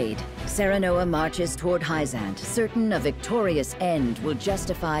decision made, Serenoa marches toward Hyzant, certain a victorious end will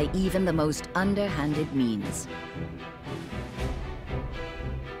justify even the most underhanded means.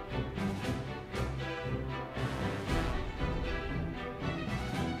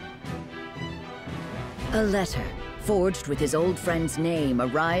 A letter, forged with his old friend's name,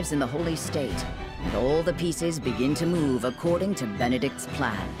 arrives in the Holy State, and all the pieces begin to move according to Benedict's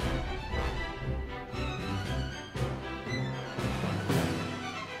plan.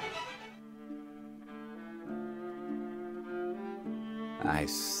 I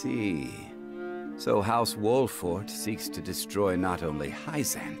see. So House Wolfort seeks to destroy not only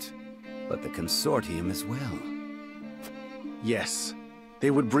Hyzant, but the Consortium as well. Yes. They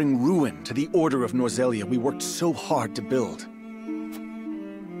would bring ruin to the Order of Norzelia we worked so hard to build.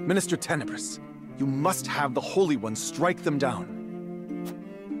 Minister Tenebris, you must have the Holy One strike them down.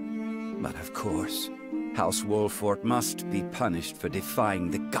 But of course, House Wolfort must be punished for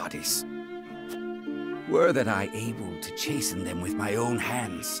defying the goddess. Were that I able to chasten them with my own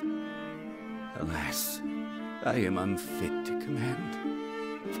hands. Alas, I am unfit to command.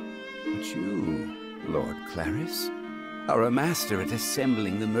 But you, Lord Claris, are a master at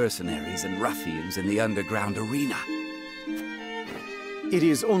assembling the mercenaries and ruffians in the underground arena. It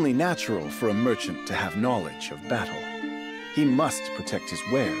is only natural for a merchant to have knowledge of battle. He must protect his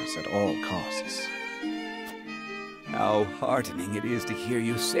wares at all costs. How heartening it is to hear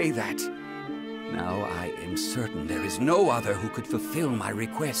you say that. Now I am certain there is no other who could fulfill my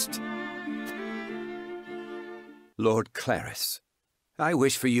request. Lord Claris, I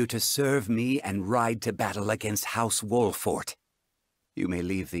wish for you to serve me and ride to battle against House Wolfort. You may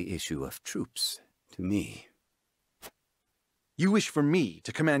leave the issue of troops to me. You wish for me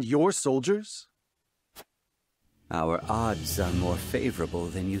to command your soldiers? Our odds are more favorable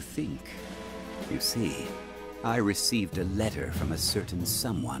than you think. You see, I received a letter from a certain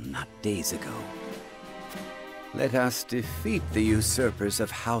someone not days ago. Let us defeat the usurpers of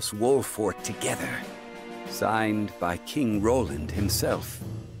House Wolfort together. Signed by King Roland himself.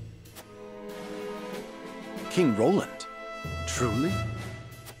 King Roland? Truly?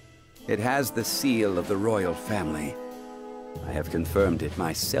 It has the seal of the royal family. I have confirmed it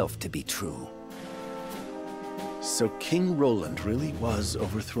myself to be true. So King Roland really was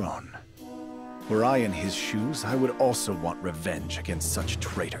overthrown. Were I in his shoes, I would also want revenge against such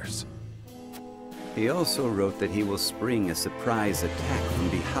traitors. He also wrote that he will spring a surprise attack from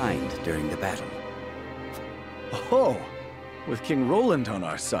behind during the battle. Oh, with King Roland on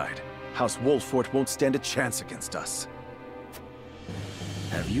our side, House Wolfort won't stand a chance against us.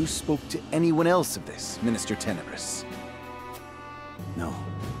 Have you spoke to anyone else of this, Minister Tenebris? No.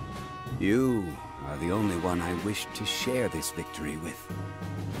 You are the only one I wish to share this victory with.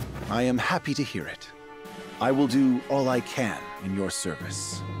 I am happy to hear it. I will do all I can in your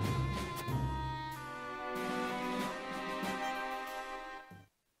service.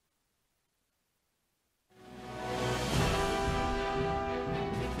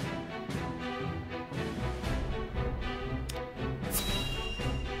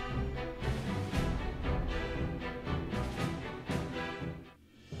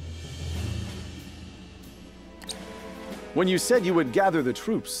 When you said you would gather the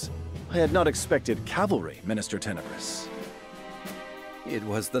troops, I had not expected cavalry, Minister Tenebris. It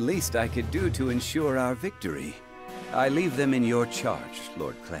was the least I could do to ensure our victory. I leave them in your charge,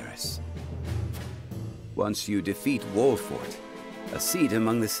 Lord Claris. Once you defeat Wolfort, a seat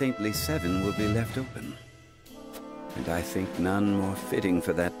among the Saintly Seven will be left open. And I think none more fitting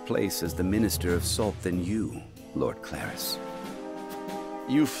for that place as the Minister of Salt than you, Lord Claris.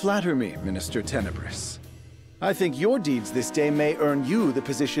 You flatter me, Minister Tenebris. I think your deeds this day may earn you the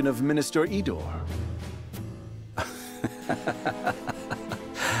position of Minister Idor.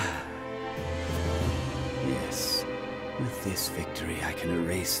 Yes. With this victory, I can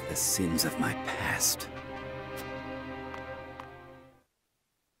erase the sins of my past.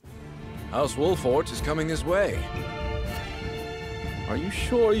 House Wolfort is coming this way. Are you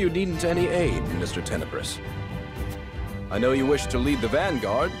sure you needn't any aid, Minister Tenebris? I know you wish to lead the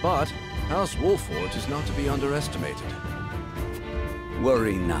vanguard, but House Wolfort is not to be underestimated.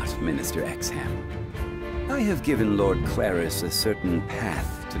 Worry not, Minister Exham. I have given Lord Claris a certain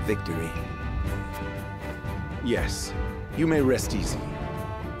path to victory. Yes, you may rest easy.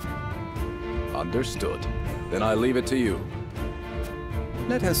 Understood. Then I leave it to you.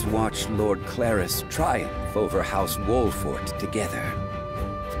 Let us watch Lord Claris triumph over House Wolfort together.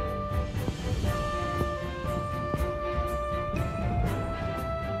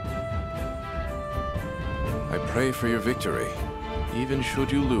 I pray for your victory. Even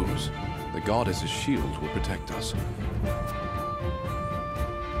should you lose, the goddess's shield will protect us.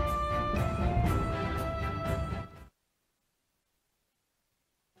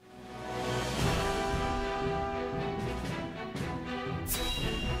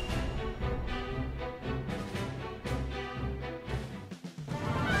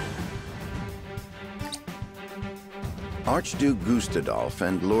 Archduke Gustadolf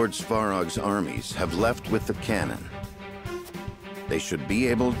and Lord Svarog's armies have left with the cannon. They should be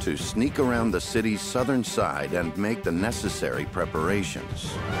able to sneak around the city's southern side and make the necessary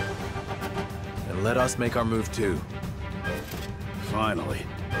preparations. And let us make our move too. Finally,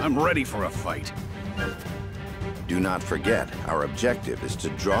 I'm ready for a fight. Do not forget, our objective is to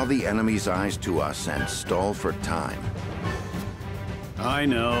draw the enemy's eyes to us and stall for time. I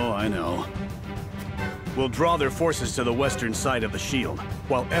know. We'll draw their forces to the western side of the shield,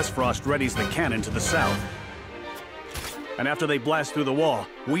 while Esfrost readies the cannon to the south. And after they blast through the wall,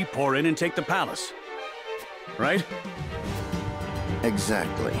 we pour in and take the palace. Right?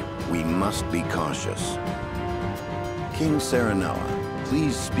 Exactly. We must be cautious. King Serenoa,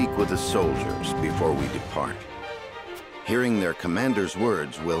 please speak with the soldiers before we depart. Hearing their commander's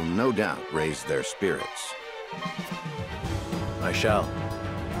words will no doubt raise their spirits. I shall.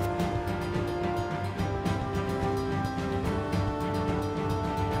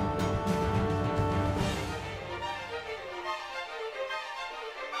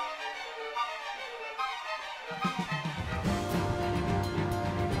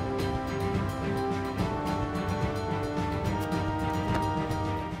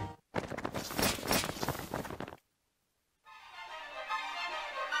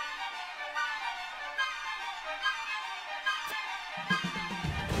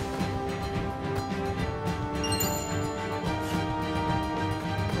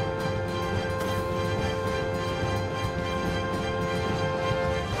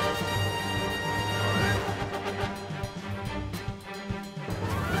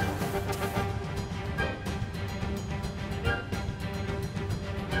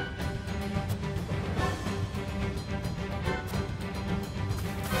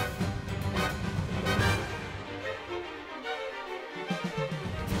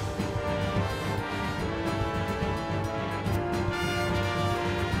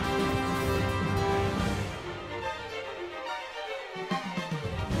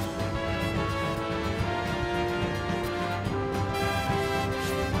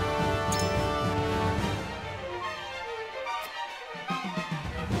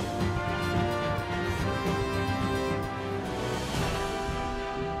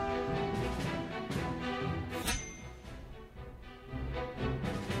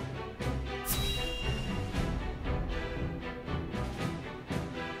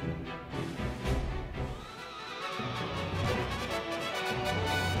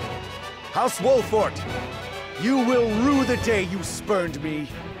 House Wolfort, you will rue the day you spurned me.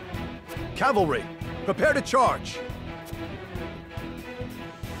 Cavalry, prepare to charge.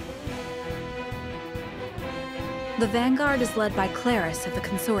 The vanguard is led by Claris of the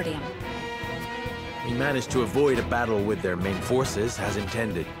Consortium. We managed to avoid a battle with their main forces, as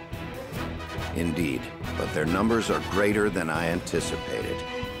intended. Indeed, but their numbers are greater than I anticipated.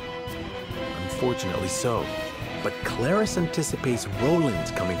 Unfortunately so. But Claris anticipates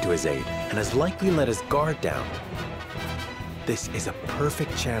Roland coming to his aid, and has likely let his guard down. This is a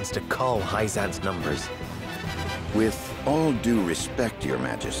perfect chance to cull Hyzant's numbers. With all due respect, Your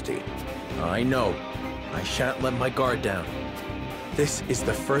Majesty. I know. I shan't let my guard down. This is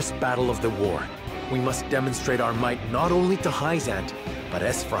the first battle of the war. We must demonstrate our might not only to Hyzant, but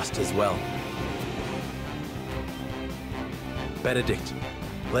Esfrost as well. Benedict,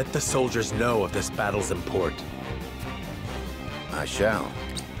 let the soldiers know of this battle's import. I shall.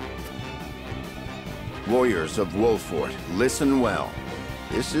 Warriors of Wolfort, listen well.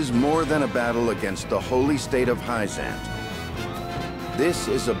 This is more than a battle against the holy state of Hyzant. This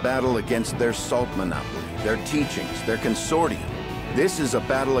is a battle against their salt monopoly, their teachings, their consortium. This is a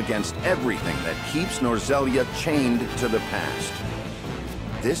battle against everything that keeps Norzelia chained to the past.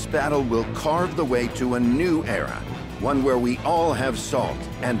 This battle will carve the way to a new era, one where we all have salt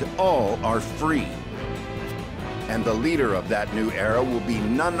and all are free. And the leader of that new era will be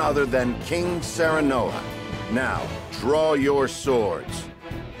none other than King Serenoa. Now, draw your swords.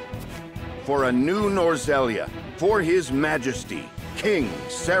 For a new Norzelia, for His Majesty, King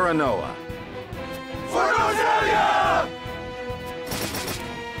Serenoa. For Norzelia!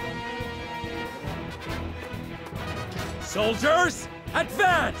 Soldiers,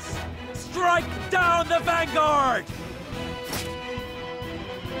 advance! Strike down the vanguard!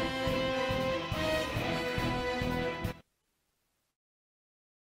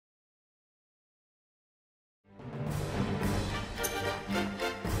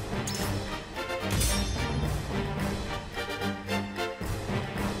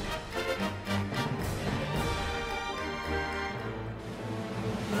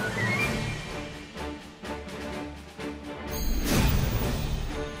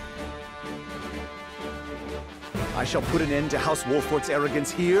 I shall put an end to House Wolfort's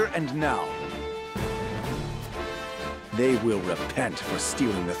arrogance here and now. They will repent for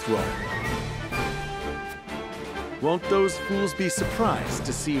stealing the throne. Won't those fools be surprised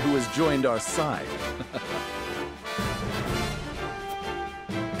to see who has joined our side?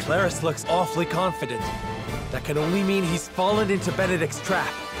 Claris looks awfully confident. That can only mean he's fallen into Benedict's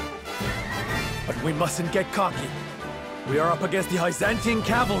trap. But we mustn't get cocky. We are up against the Hyzantian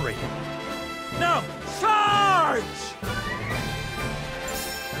cavalry. Now, charge!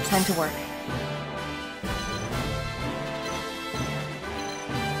 Time to work.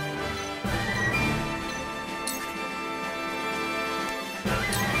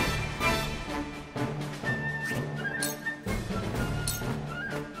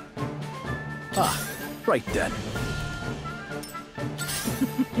 Ah, right then.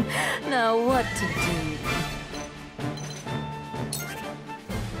 Now what to do?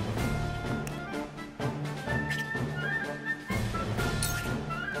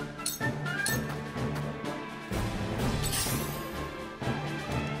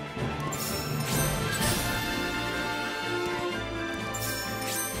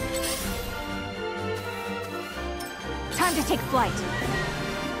 Time to take flight.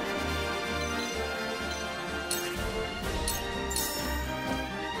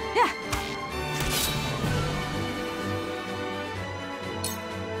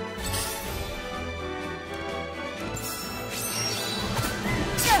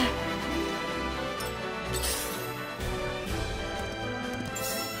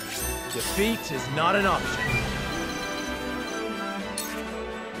 Defeat is not an option.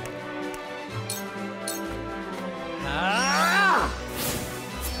 Ah!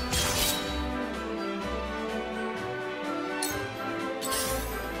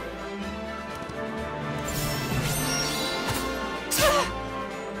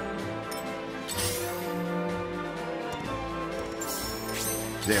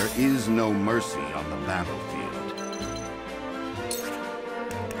 There is no mercy on the battlefield.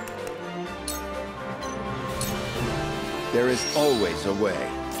 There is always a way.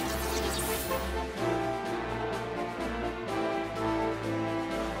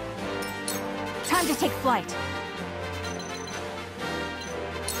 Time to take flight.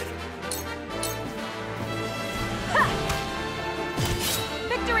 Ha!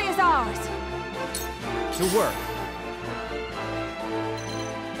 Victory is ours! To work.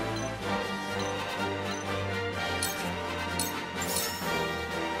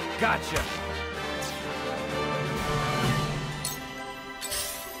 Gotcha!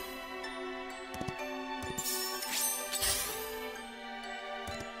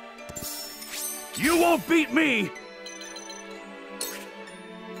 You won't beat me!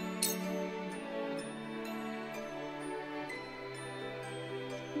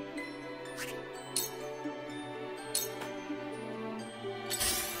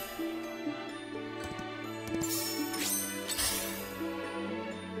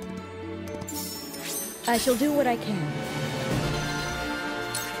 I shall do what I can.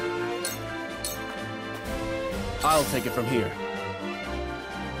 I'll take it from here.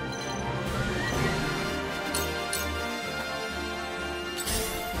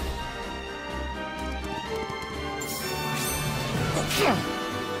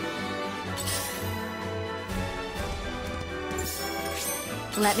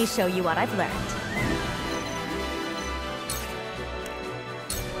 Let me show you what I've learned.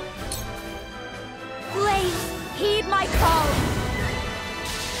 Please, heed my call!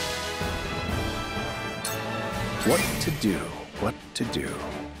 What to do? What to do?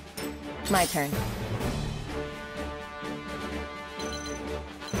 My turn.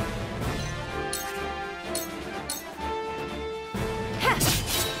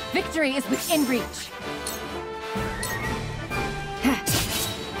 Victory is within reach.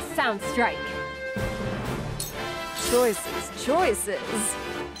 Sound strike. Choices, choices.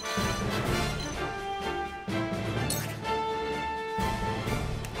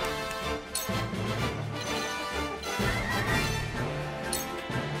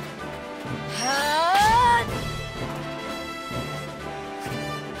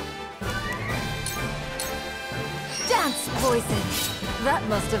 Dance poison. That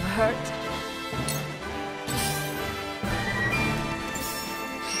must have hurt.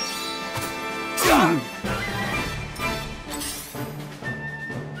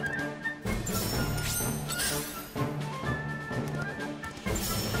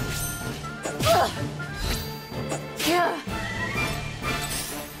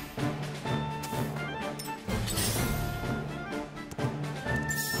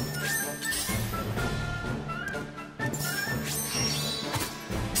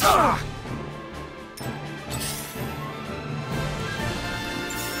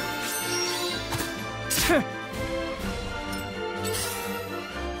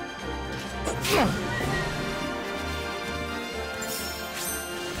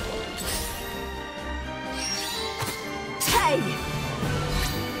 Hey!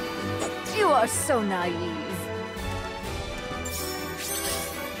 You are so naive.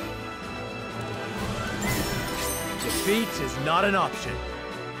 Defeat is not an option.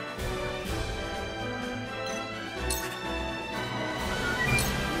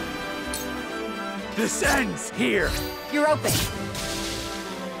 This ends here! You're open.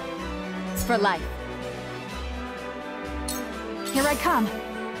 It's for life. Here I come.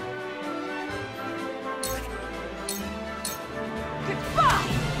 Goodbye!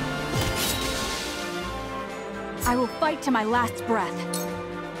 I will fight to my last breath.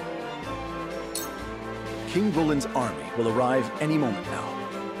 King Roland's army will arrive any moment now.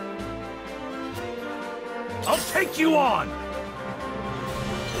 I'll take you on!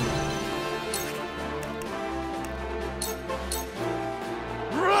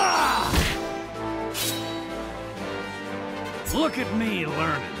 Look at me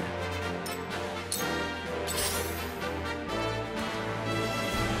learning.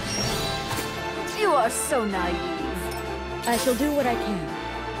 You are so naive. I shall do what I can.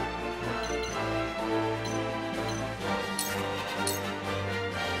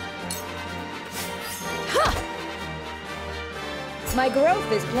 My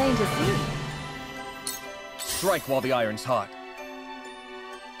growth is plain to see. Strike while the iron's hot.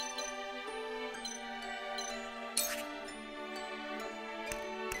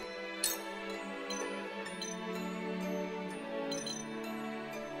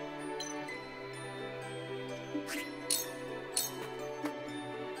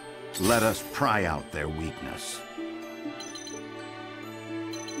 Let us pry out their weakness.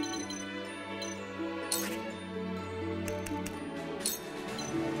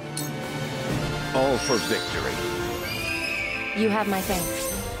 All for victory. You have my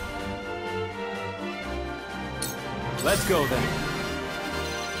thanks. Let's go then.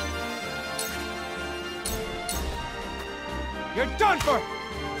 You're done for!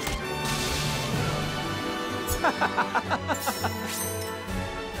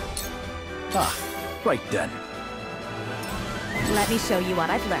 Ah, right then. Let me show you what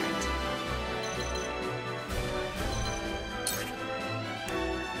I've learned.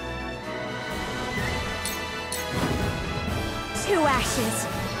 To ashes.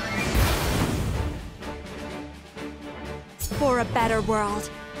 for a better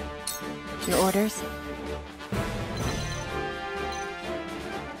world. Your orders?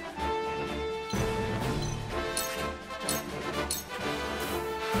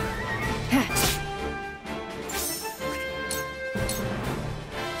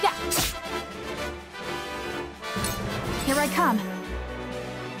 Here I come.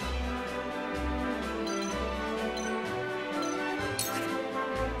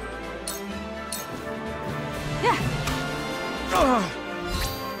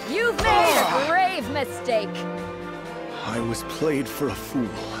 You've made a grave mistake. I was played for a fool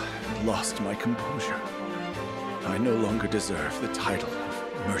and lost my composure. I no longer deserve the title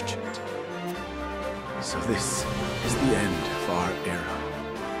of merchant. So this is the end of our era.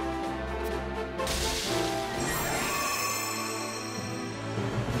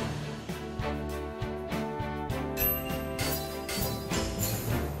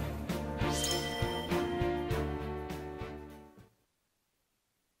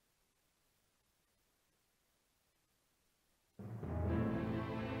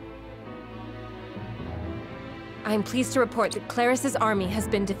 I am pleased to report that Claris's army has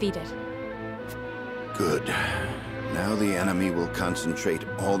been defeated. Good. Now the enemy will concentrate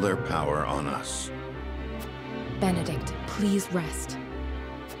all their power on us. Benedict, please rest.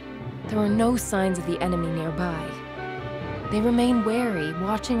 There are no signs of the enemy nearby. They remain wary,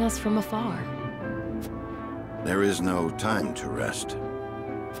 watching us from afar. There is no time to rest.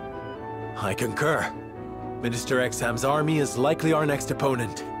 I concur. Minister Exham's army is likely our next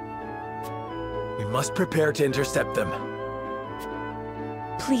opponent. We must prepare to intercept them.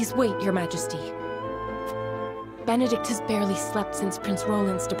 Please wait, Your Majesty. Benedict has barely slept since Prince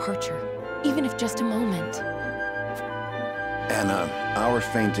Roland's departure, even if just a moment. Anna, our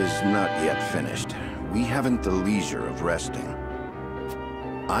feint is not yet finished. We haven't the leisure of resting.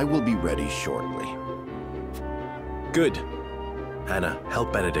 I will be ready shortly. Good. Anna,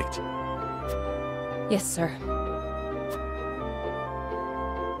 help Benedict. Yes, sir.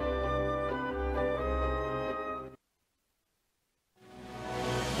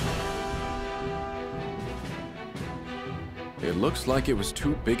 It looks like it was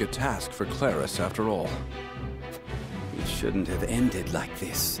too big a task for Claris after all. It shouldn't have ended like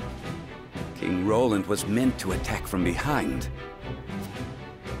this. King Roland was meant to attack from behind.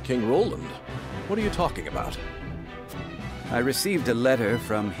 King Roland? What are you talking about? I received a letter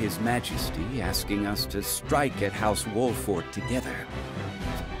from His Majesty asking us to strike at House Wolfort together.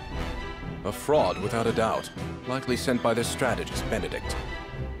 A fraud, without a doubt. Likely sent by the strategist, Benedict.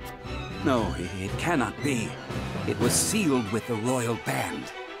 No, it cannot be. It was sealed with the royal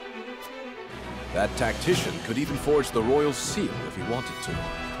band. That tactician could even forge the royal seal if he wanted to.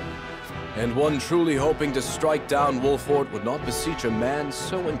 And one truly hoping to strike down Wolfort would not beseech a man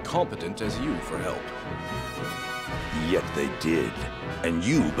so incompetent as you for help. Yet they did, and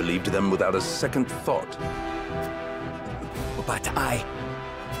you believed them without a second thought. But I...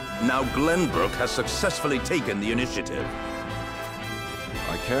 Now Glenbrook has successfully taken the initiative.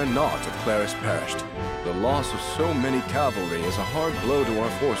 I care not if Claris perished. The loss of so many cavalry is a hard blow to our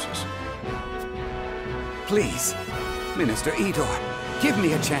forces. Please, Minister Idor, give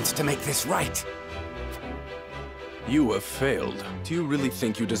me a chance to make this right. You have failed. Do you really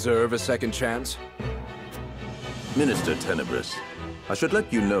think you deserve a second chance? Minister Tenebris, I should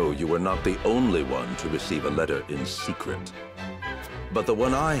let you know you were not the only one to receive a letter in secret. But the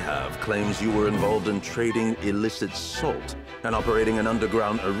one I have claims you were involved in trading illicit salt and operating an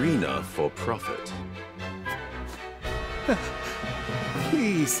underground arena for profit.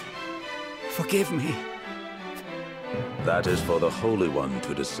 Please, forgive me. That is for the Holy One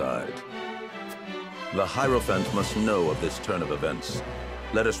to decide. The Hierophant must know of this turn of events.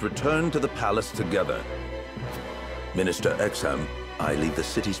 Let us return to the palace together. Minister Exham, I leave the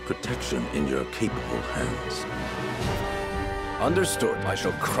city's protection in your capable hands. Understood. I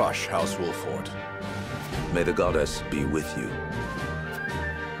shall crush House Wolfort. May the goddess be with you.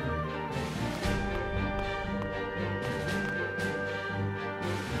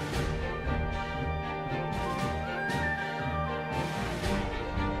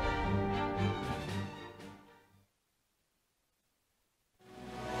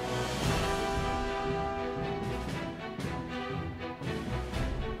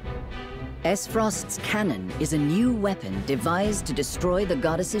 Esfrost's cannon is a new weapon devised to destroy the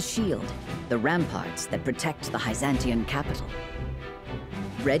goddess's shield, the ramparts that protect the Hyzantian capital.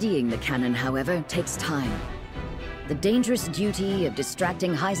 Readying the cannon, however, takes time. The dangerous duty of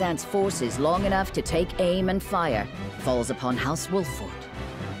distracting Hyzant's forces long enough to take aim and fire falls upon House Wolfort.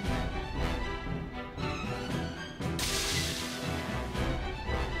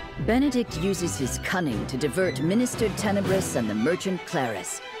 Benedict uses his cunning to divert Minister Tenebris and the merchant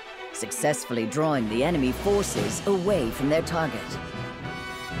Claris, successfully drawing the enemy forces away from their target.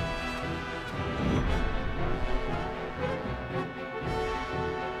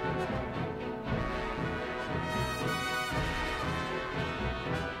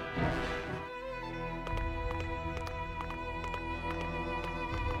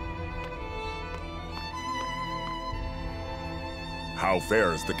 How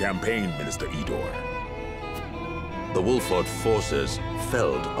fares the campaign, Minister Idor? The Wolfort forces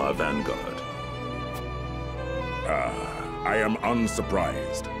felled our vanguard. I am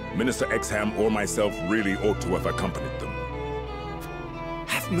unsurprised. Minister Exham or myself really ought to have accompanied them.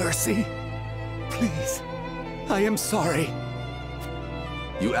 Have mercy. Please. I am sorry.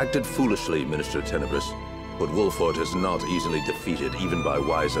 You acted foolishly, Minister Tenebris, but Wolfort is not easily defeated even by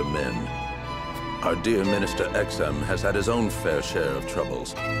wiser men. Our dear Minister Exham has had his own fair share of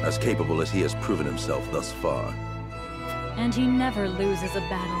troubles, as capable as he has proven himself thus far. And he never loses a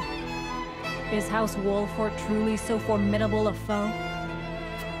battle. Is House Wolfort truly so formidable a foe?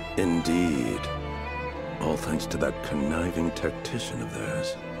 Indeed. All thanks to that conniving tactician of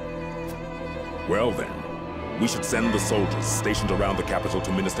theirs. Well then, we should send the soldiers stationed around the capital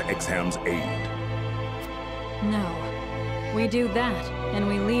to Minister Exham's aid. No. We do that, and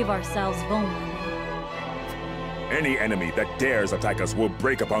we leave ourselves vulnerable. Any enemy that dares attack us will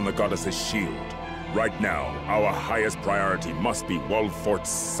break upon the goddess's shield. Right now, our highest priority must be Wolfort's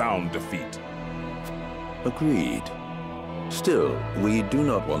sound defeat. Agreed. Still, we do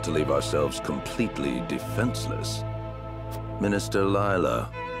not want to leave ourselves completely defenseless. Minister Lila,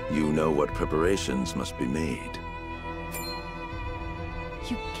 you know what preparations must be made.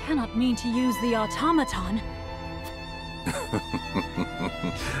 You cannot mean to use the automaton.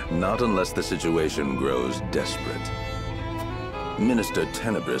 Not unless the situation grows desperate. Minister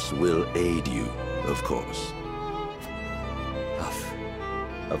Tenebris will aid you, of course.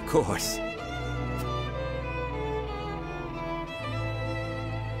 Of course.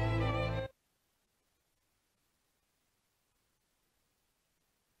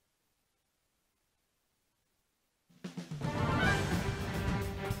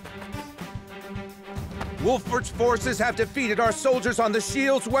 Wolfort's forces have defeated our soldiers on the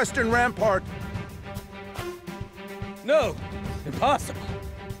shield's western rampart. No! Impossible!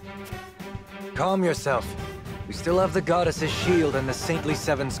 Calm yourself. We still have the goddess's shield and the Saintly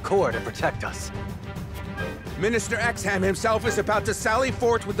Seven's core to protect us. Minister Exham himself is about to sally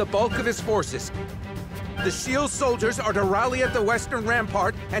forth with the bulk of his forces. The shield soldiers are to rally at the western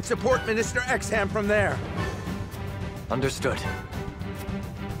rampart and support Minister Exham from there. Understood.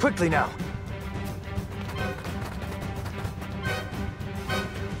 Quickly now!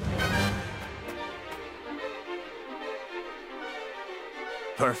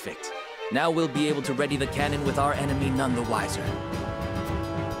 Perfect. Now we'll be able to ready the cannon with our enemy none the wiser.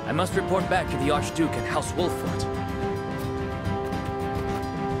 I must report back to the Archduke and House Wolfort.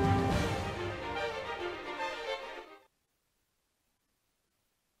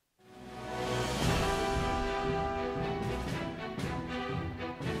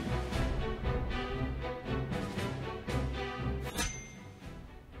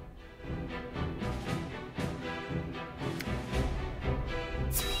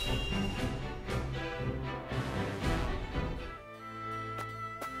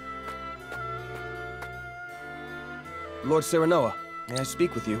 Lord Serenoa, may I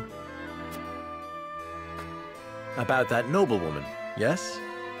speak with you? About that noblewoman, yes?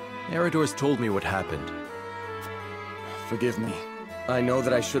 Eridor's told me what happened. Forgive me. I know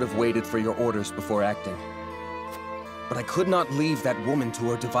that I should have waited for your orders before acting. But I could not leave that woman to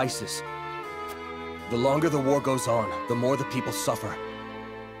her devices. The longer the war goes on, the more the people suffer.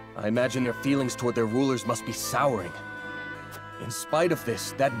 I imagine their feelings toward their rulers must be souring. In spite of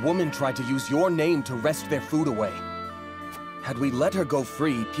this, that woman tried to use your name to wrest their food away. Had we let her go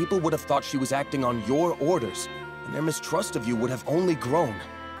free, people would have thought she was acting on your orders, and their mistrust of you would have only grown.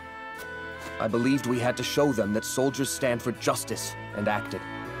 I believed we had to show them that soldiers stand for justice, and acted.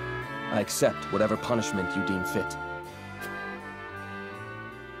 I accept whatever punishment you deem fit.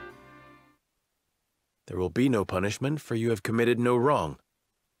 There will be no punishment, for you have committed no wrong.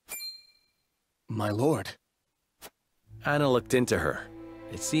 My lord. Anna looked into her.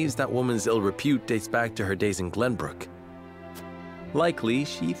 It seems that woman's ill repute dates back to her days in Glenbrook. Likely,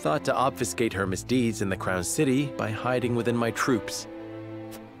 she thought to obfuscate her misdeeds in the Crown City by hiding within my troops.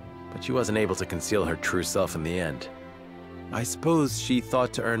 But she wasn't able to conceal her true self in the end. I suppose she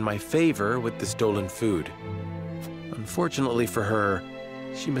thought to earn my favor with the stolen food. Unfortunately for her,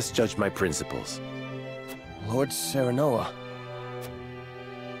 she misjudged my principles. Lord Serenoa.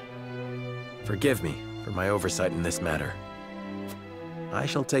 Forgive me for my oversight in this matter. I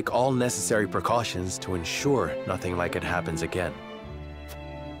shall take all necessary precautions to ensure nothing like it happens again.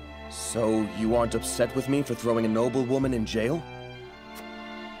 So, you aren't upset with me for throwing a noble woman in jail?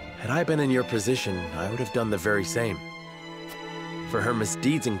 Had I been in your position, I would have done the very same. For her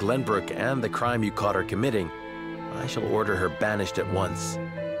misdeeds in Glenbrook and the crime you caught her committing, I shall order her banished at once.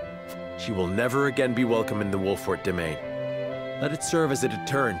 She will never again be welcome in the Wolffort domain. Let it serve as a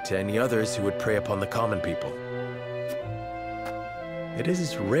deterrent to any others who would prey upon the common people. It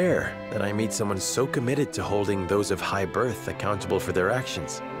is rare that I meet someone so committed to holding those of high birth accountable for their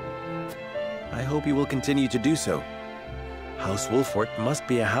actions. I hope you will continue to do so. House Wolffort must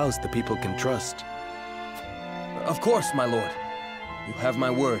be a house the people can trust. Of course, my lord. You have my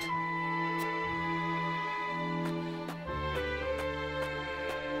word.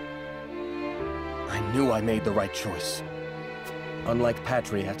 I knew I made the right choice. Unlike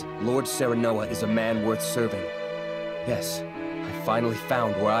Patriot, Lord Serenoa is a man worth serving. Yes, I finally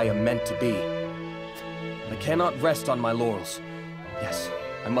found where I am meant to be. I cannot rest on my laurels. Yes,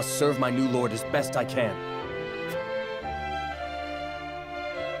 I must serve my new lord as best I can.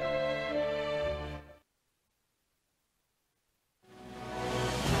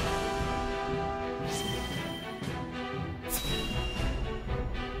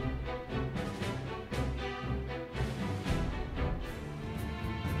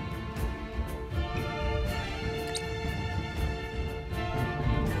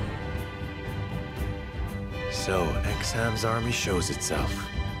 So, Exham's army shows itself.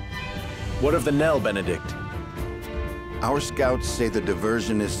 What of the Nell, Benedict? Our scouts say the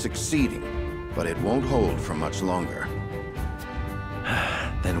diversion is succeeding, but it won't hold for much longer.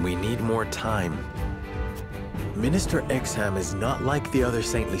 Then we need more time. Minister Exham is not like the other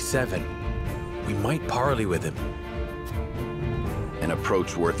Saintly Seven. We might parley with him. An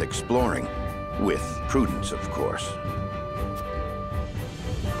approach worth exploring, with prudence, of course.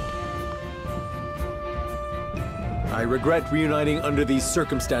 I regret reuniting under these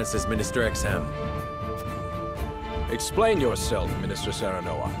circumstances, Minister Exham. Explain yourself, Minister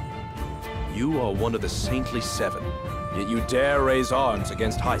Serenoa. You are one of the Saintly Seven, yet you dare raise arms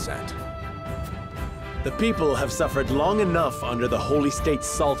against Hyzant. The people have suffered long enough under the Holy State's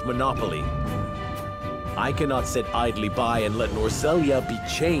salt monopoly. I cannot sit idly by and let Norzelia be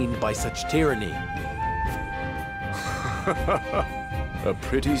chained by such tyranny. A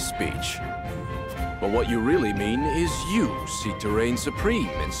pretty speech. But what you really mean is you seek to reign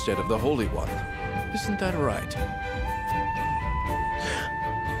supreme instead of the Holy One. Isn't that right?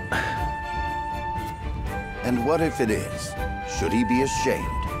 And what if it is? Should he be ashamed?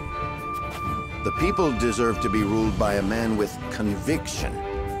 The people deserve to be ruled by a man with conviction,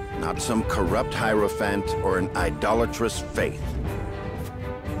 not some corrupt hierophant or an idolatrous faith.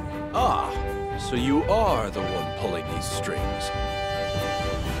 Ah, so you are the one pulling these strings.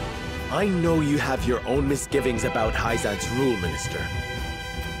 I know you have your own misgivings about Hyzant's rule, Minister.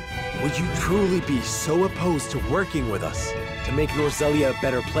 Would you truly be so opposed to working with us to make Norzelia a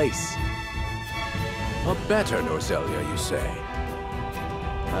better place? A better Norzelia, you say?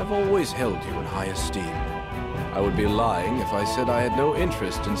 I've always held you in high esteem. I would be lying if I said I had no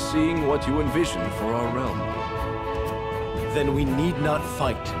interest in seeing what you envision for our realm. Then we need not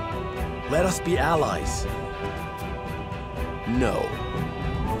fight. Let us be allies. No.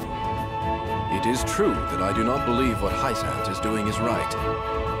 It is true that I do not believe what Hyzant is doing is right.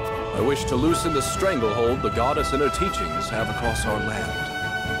 I wish to loosen the stranglehold the goddess and her teachings have across our land.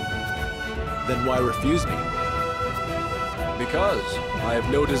 Then why refuse me? Because I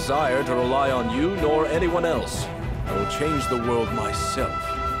have no desire to rely on you nor anyone else. I will change the world myself,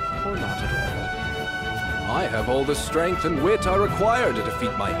 or not at all. I have all the strength and wit I require to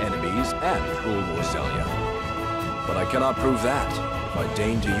defeat my enemies and rule Norzelia. But I cannot prove that if I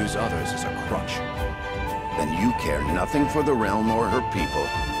deign to use others as a crutch. Then you care nothing for the realm or her people,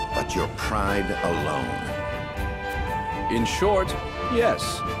 but your pride alone. In short,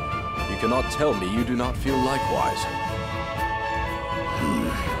 yes. You cannot tell me you do not feel likewise.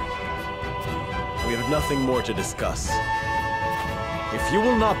 We have nothing more to discuss. If you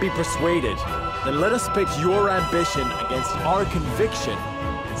will not be persuaded, then let us pit your ambition against our conviction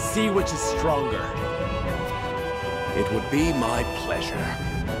and see which is stronger. It would be my pleasure.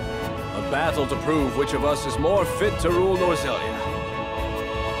 A battle to prove which of us is more fit to rule Norzelia.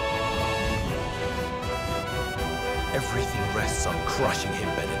 Everything rests on crushing him,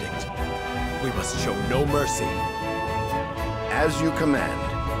 Benedict. We must show no mercy. As you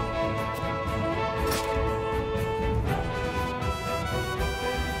command.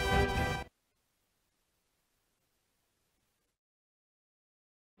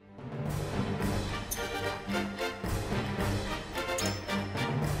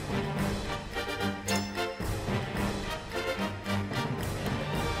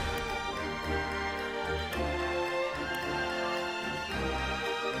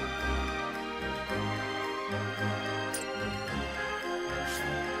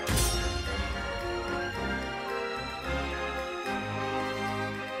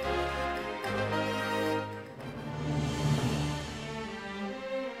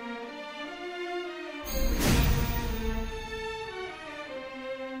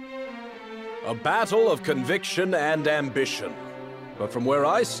 A battle of conviction and ambition. But from where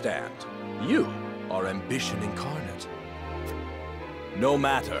I stand, you are ambition incarnate. No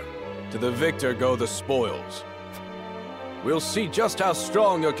matter. To the victor go the spoils. We'll see just how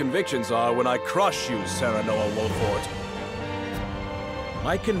strong your convictions are when I crush you, Serenoa Wolfort.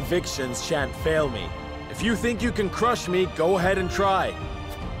 My convictions shan't fail me. If you think you can crush me, go ahead and try.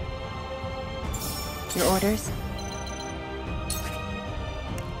 Your orders?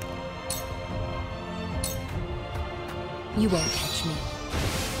 You won't catch me.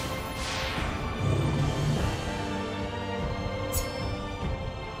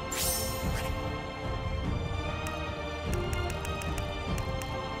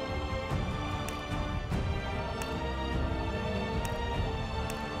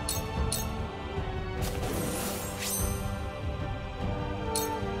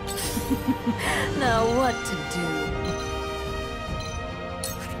 Now what to do?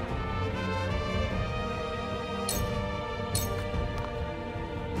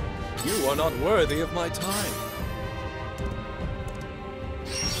 You are not worthy of my time.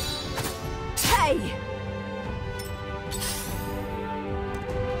 Hey!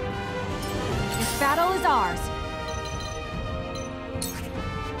 This battle is ours.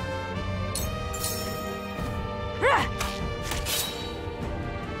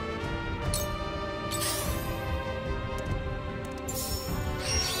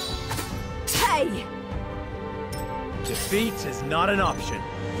 Hey! Defeat is not an option.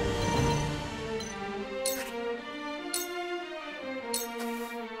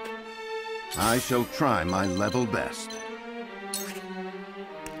 I shall try my level best.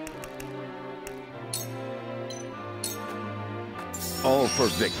 All for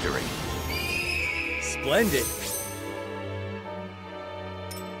victory. Splendid.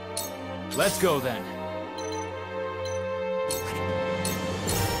 Let's go then.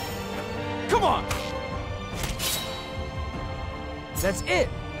 Come on! That's it!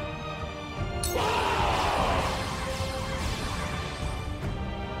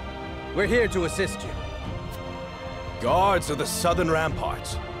 We're here to assist you. Guards of the southern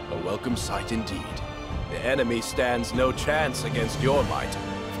ramparts. A welcome sight indeed. The enemy stands no chance against your might.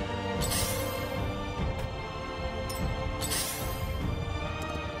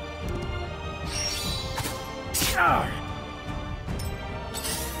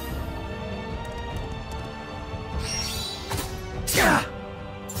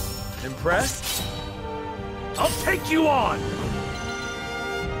 Impressed? I'll take you on!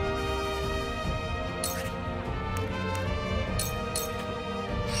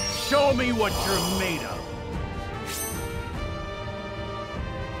 Show me what you're made of.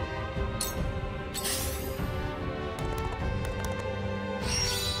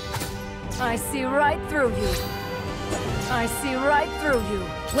 I see right through you. I see right through you.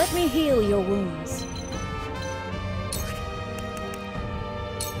 Let me heal your wounds.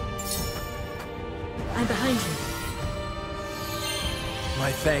 I'm behind you.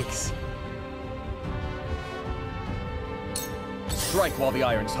 My thanks. Strike while the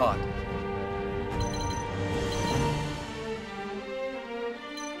iron's hot.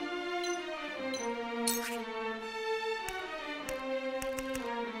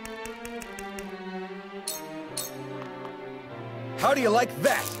 How do you like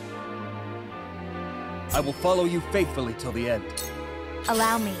that? I will follow you faithfully till the end.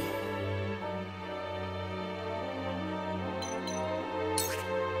 Allow me.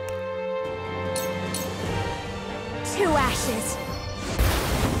 To ashes.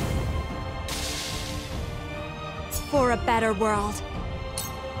 For a better world.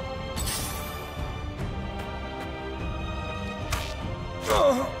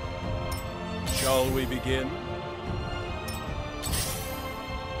 Shall we begin?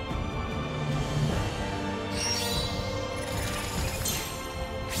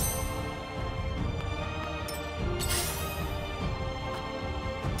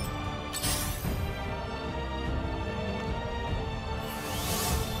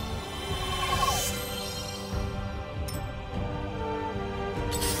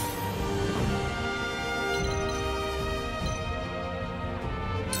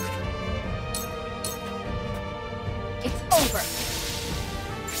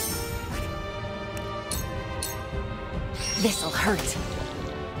 This'll hurt.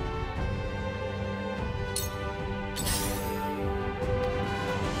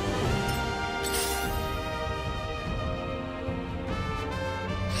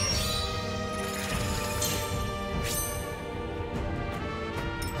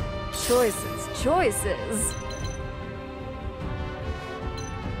 Choices, choices.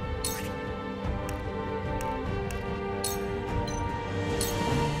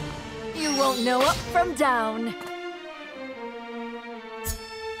 You will won't know up from down.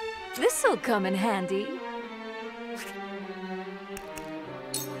 This'll come in handy.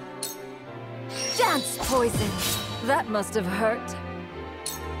 Dance poison! That must have hurt.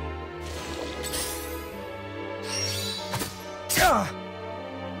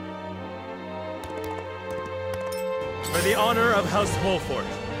 For the honor of House Wolfort.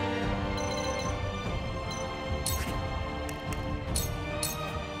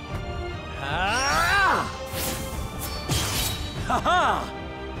 Ha-ha!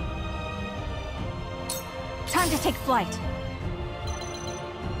 Time to take flight.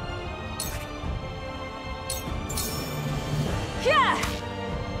 Yeah!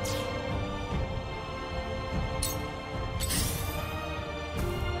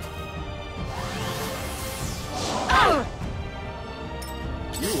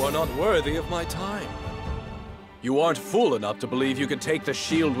 You are not worthy of my time. You aren't fool enough to believe you could take the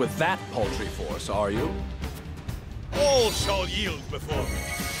shield with that paltry force, are you? All shall yield before me.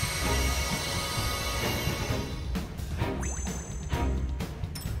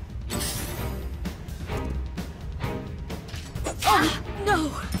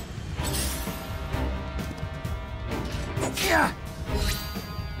 No!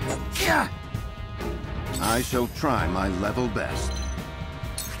 I shall try my level best.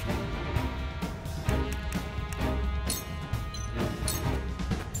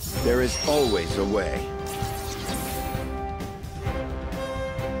 There is always a way.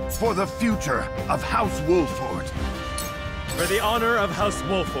 For the future of House Wolfort. For the honor of House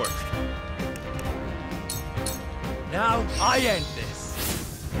Wolfort. Now I end this.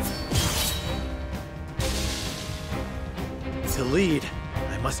 To lead,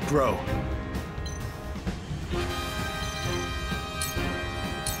 I must grow.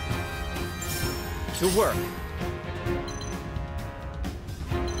 To work.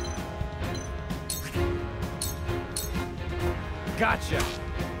 Gotcha.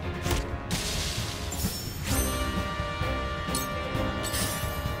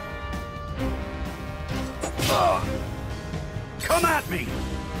 Come at me!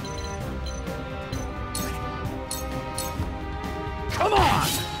 Come on!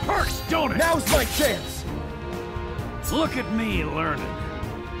 Hurts, don't it? Now's my chance! Look at me learning.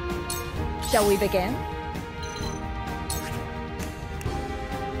 Shall we begin?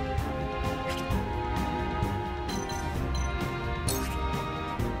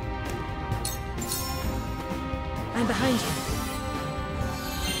 I'm behind you.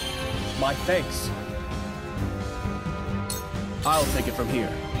 My thanks. I'll take it from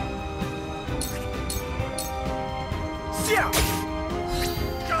here. Just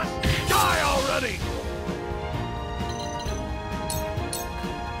die already!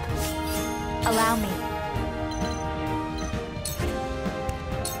 Allow me.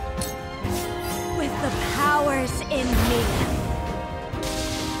 With the powers in me.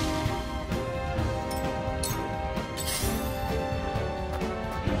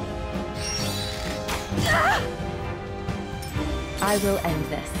 I will end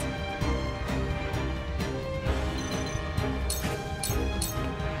this.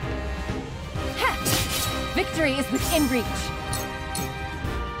 Ha! Victory is within reach.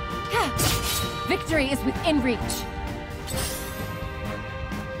 Ha! Victory is within reach.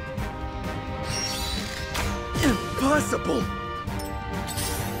 Impossible!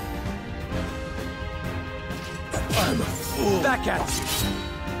 I'm a fool. Back at you!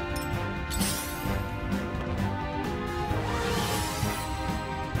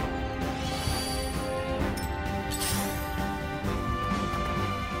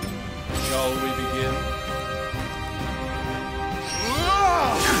 Shall we begin?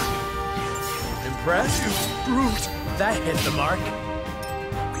 Impressed? You brute! That hit the mark.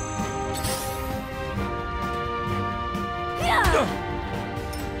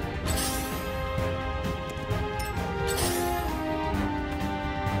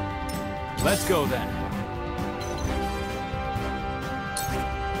 Let's go then.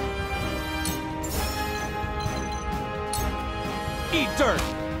 Eat dirt!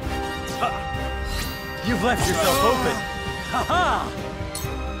 You've left yourself open! Ha-ha!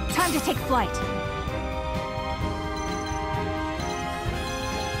 Time to take flight.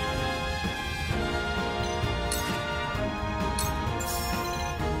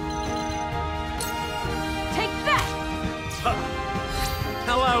 Take that!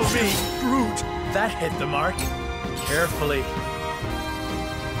 Allow me, brute! That hit the mark. Carefully.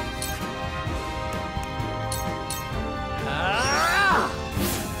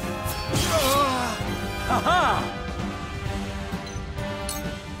 Ha-ha!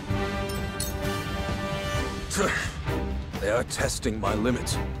 They are testing my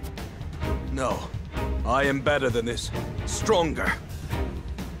limits. No. I am better than this. Stronger.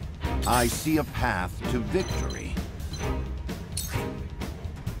 I see a path to victory.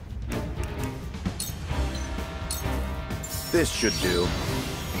 This should do.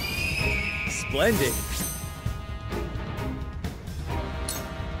 Splendid.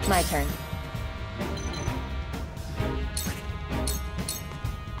 My turn.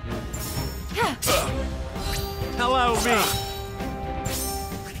 Allow me.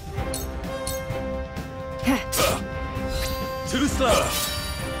 Too slow.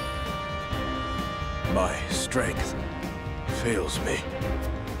 My strength fails me.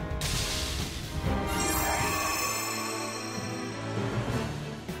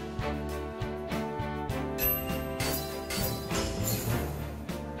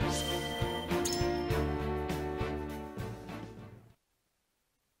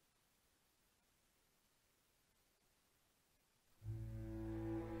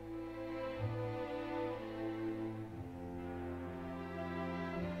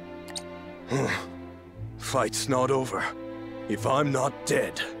 Fight's not over, if I'm not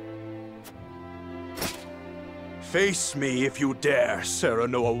dead. Face me if you dare,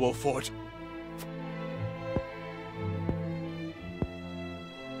 Serenoa Wolfort.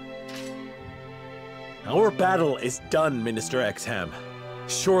 Our battle is done, Minister Exham.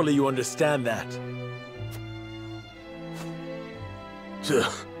 Surely you understand that.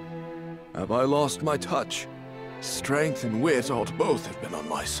 Have I lost my touch? Strength and wit ought both have been on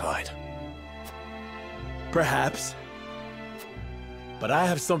my side. Perhaps. But I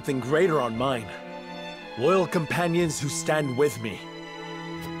have something greater on mine. Loyal companions who stand with me.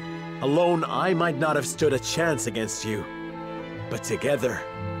 Alone, I might not have stood a chance against you. But together,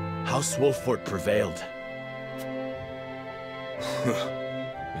 House Wolfort prevailed.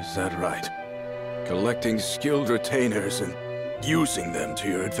 Is that right? Collecting skilled retainers and using them to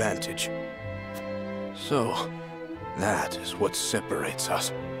your advantage. So, that is what separates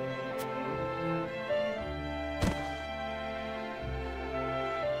us.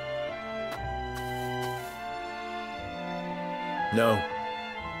 No.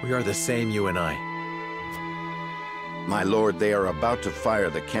 We are the same, you and I. My lord, they are about to fire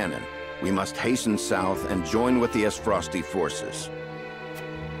the cannon. We must hasten south and join with the Esfrosti forces.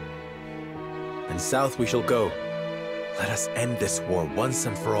 And south we shall go. Let us end this war once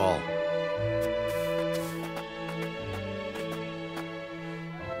and for all.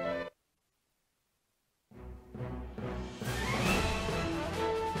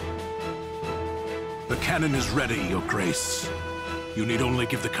 The cannon is ready, Your Grace. You need only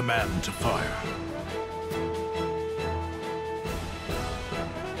give the command to fire.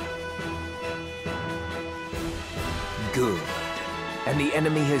 Good. And the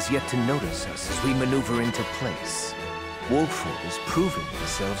enemy has yet to notice us as we maneuver into place. Wolfort is proving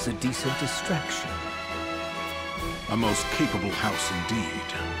themselves a decent distraction. A most capable house indeed.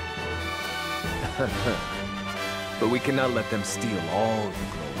 But we cannot let them steal all the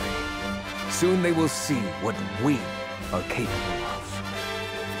glory. Soon they will see what we are capable of.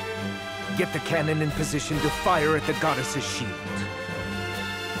 Get the cannon in position to fire at the goddess's shield.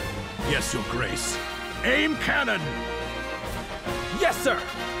 Yes, Your Grace. Aim cannon! Yes, sir!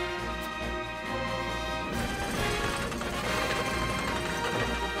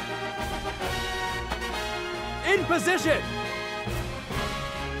 In position!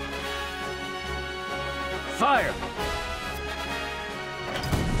 Fire!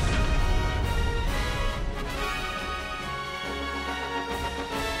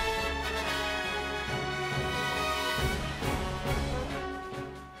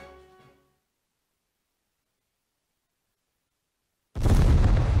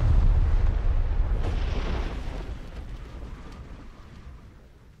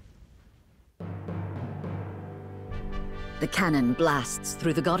 The cannon blasts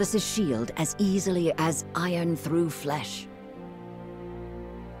through the goddess's shield as easily as iron through flesh.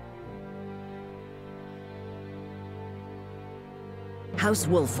 House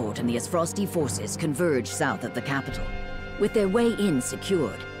Wolfort and the Esfrosti forces converge south of the capital. With their way in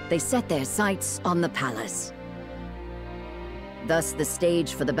secured, they set their sights on the palace. Thus, the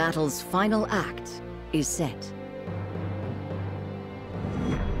stage for the battle's final act is set.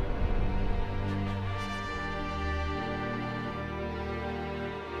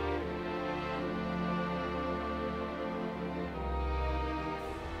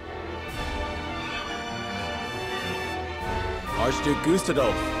 Archduke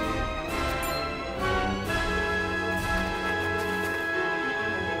Gustadolf.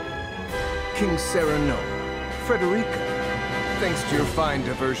 King Serenoa, Frederica. Thanks to your fine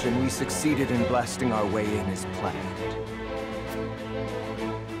diversion, we succeeded in blasting our way in as planned.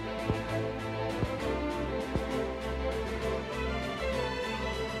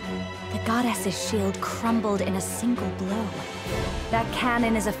 goddess's shield crumbled in a single blow. That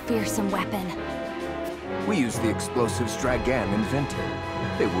cannon is a fearsome weapon. We use the explosives Dragan invented.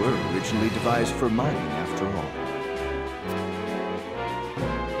 They were originally devised for mining, after all.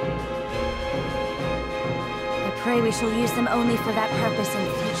 I pray we shall use them only for that purpose in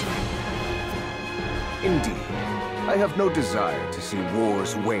the future. Indeed. I have no desire to see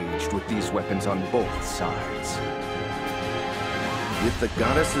wars waged with these weapons on both sides. With the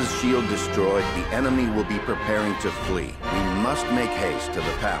goddess's shield destroyed, the enemy will be preparing to flee. We must make haste to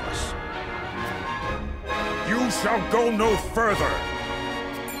the palace. You shall go no further!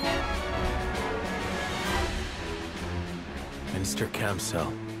 Minister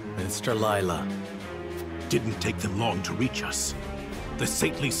Kamsel, Minister Lila. Didn't take them long to reach us. The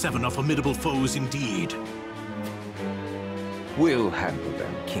saintly seven are formidable foes indeed. We'll handle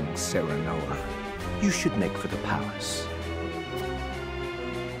them, King Serenoa. You should make for the palace.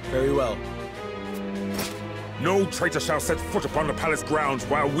 Very well. No traitor shall set foot upon the palace grounds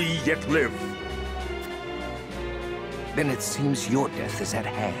while we yet live. Then it seems your death is at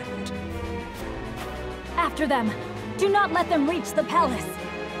hand. After them! Do not let them reach the palace!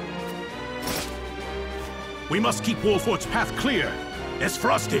 We must keep Wolfort's path clear.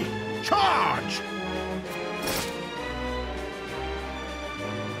 Esfrosti, charge!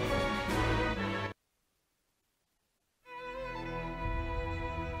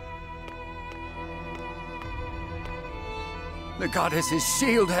 The goddess's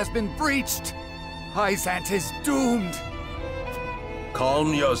shield has been breached! Izant is doomed!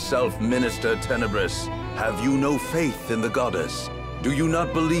 Calm yourself, Minister Tenebris. Have you no faith in the goddess? Do you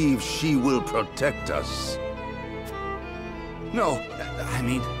not believe she will protect us? No, I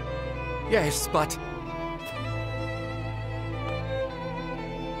mean, yes, but...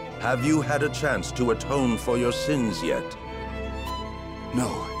 Have you had a chance to atone for your sins yet? No,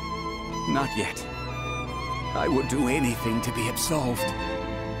 not yet. I would do anything to be absolved.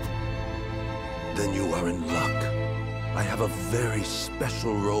 Then you are in luck. I have a very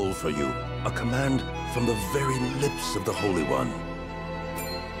special role for you. A command from the very lips of the Holy One.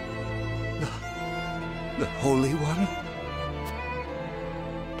 The Holy One?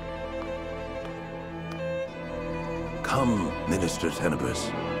 Come, Minister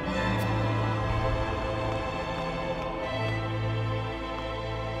Tenebris.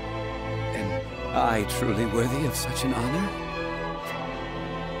 Am I truly worthy of such an honor?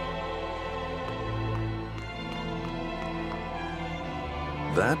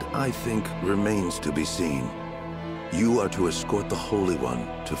 That, I think, remains to be seen. You are to escort the Holy One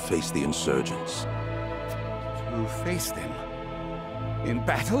to face the insurgents. To face them? In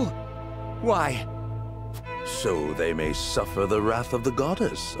battle? Why? So they may suffer the wrath of the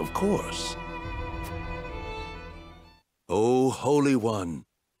goddess, of course. O Holy One,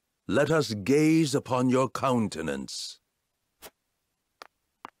 let us gaze upon your countenance.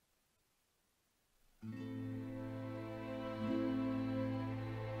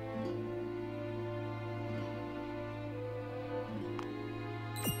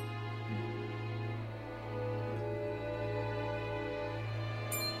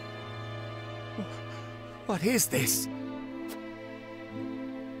 What is this?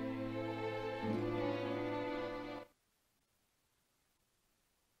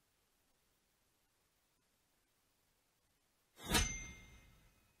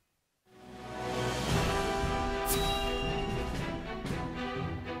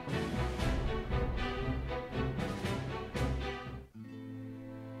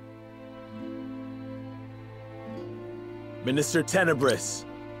 Minister Tenebris.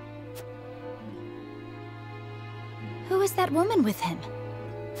 Who is that woman with him?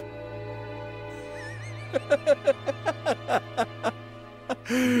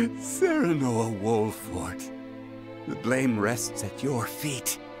 Serenoa Wolfort. The blame rests at your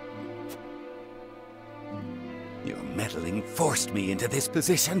feet. Your meddling forced me into this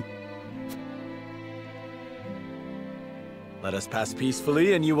position. Let us pass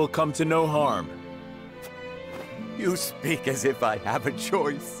peacefully and you will come to no harm. You speak as if I have a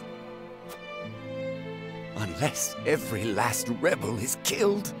choice. Unless every last rebel is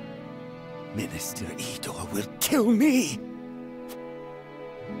killed, Minister Idor will kill me!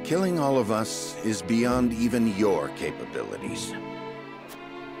 Killing all of us is beyond even your capabilities.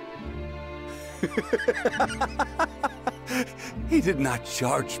 He did not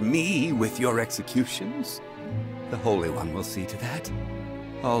charge me with your executions. The Holy One will see to that.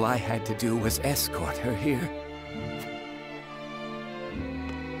 All I had to do was escort her here.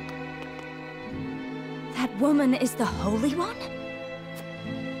 That woman is the Holy One?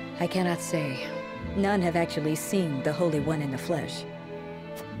 I cannot say. None have actually seen the Holy One in the flesh.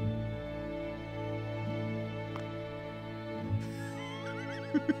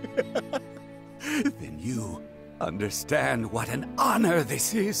 Then you understand what an honor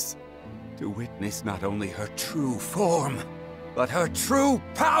this is. To witness not only her true form, but her true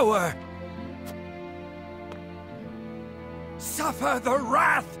power. Suffer the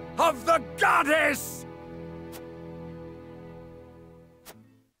wrath of the goddess!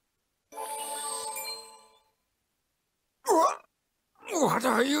 What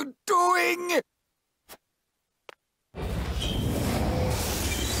are you doing?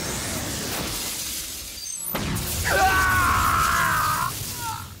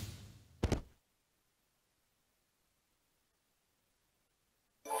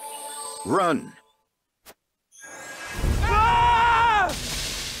 Run!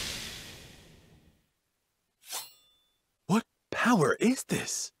 What power is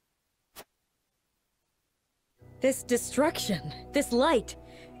this? This destruction, this light,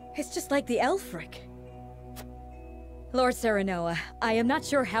 it's just like the Elfric. Lord Serenoa, I am not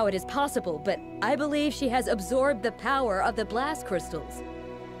sure how it is possible, but I believe she has absorbed the power of the blast crystals.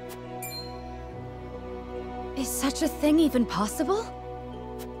 Is such a thing even possible?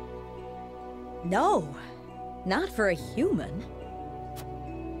 No, not for a human.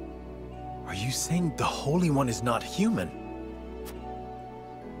 Are you saying the Holy One is not human?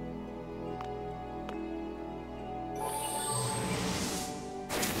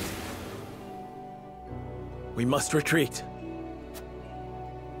 We must retreat.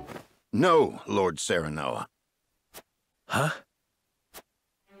 No, Lord Serenoa. Huh?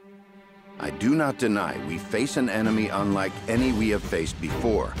 I do not deny we face an enemy unlike any we have faced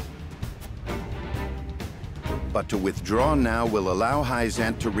before. But to withdraw now will allow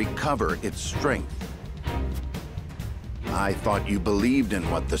Hyzant to recover its strength. I thought you believed in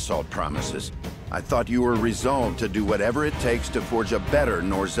what the Salt promises. I thought you were resolved to do whatever it takes to forge a better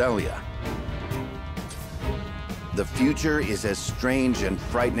Norzelia. The future is as strange and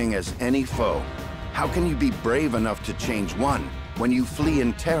frightening as any foe. How can you be brave enough to change one when you flee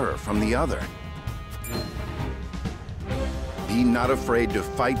in terror from the other? Be not afraid to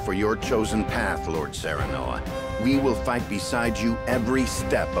fight for your chosen path, Lord Serenoa. We will fight beside you every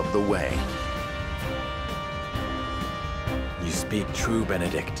step of the way. You speak true,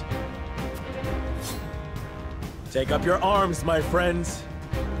 Benedict. Take up your arms, my friends.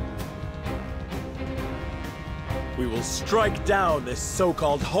 We will strike down this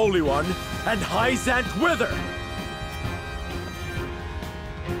so-called Holy One and Hyzant with her!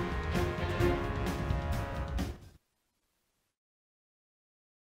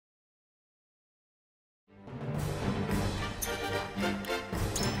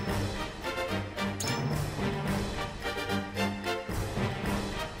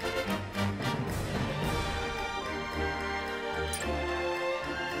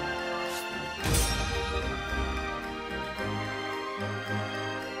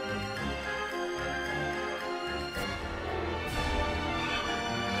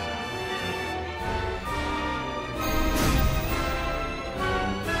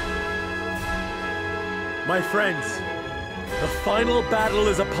 My friends, the final battle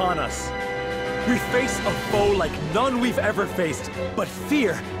is upon us. We face a foe like none we've ever faced, but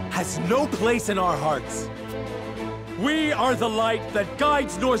fear has no place in our hearts. We are the light that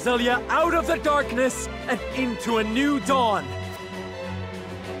guides Norzelia out of the darkness and into a new dawn.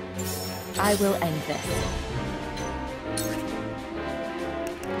 I will end this.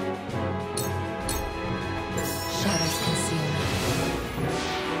 Shadows conceal me.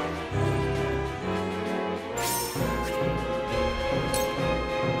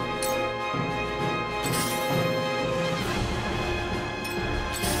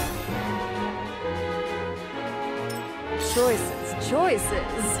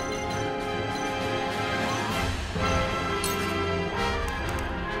 Choices.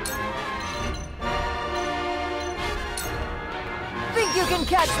 Think you can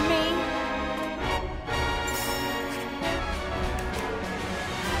catch me?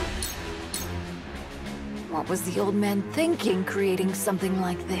 What was the old man thinking, creating something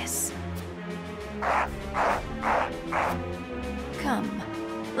like this? Come,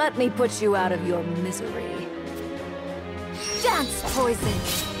 let me put you out of your misery. Dance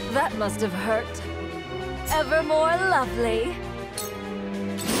poison! That must have hurt. Ever more lovely.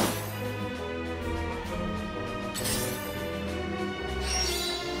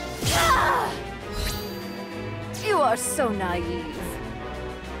 Ah! You are so naive.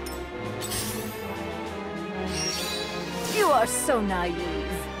 You are so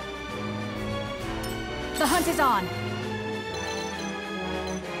naive. The hunt is on.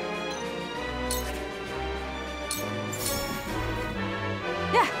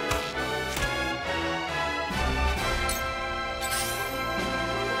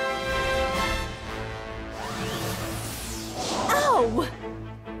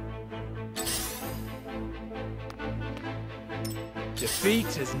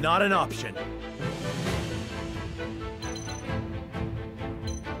 Defeat is not an option.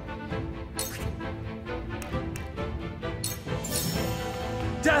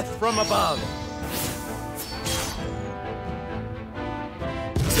 Death from above!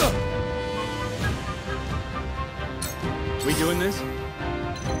 We doing this?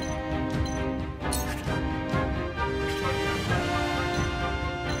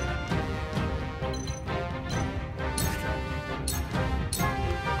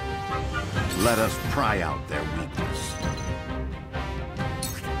 Let us pry out their weakness.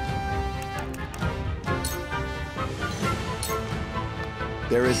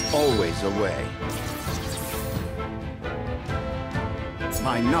 There is always a way.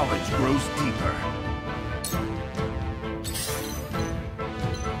 My knowledge grows deeper.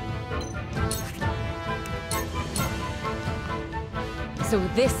 So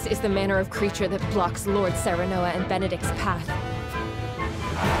this is the manner of creature that blocks Lord Serenoa and Benedict's path.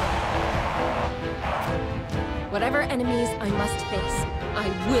 Whatever enemies I must face, I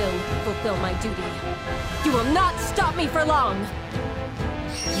will fulfill my duty. You will not stop me for long!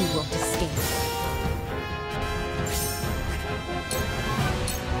 You won't escape.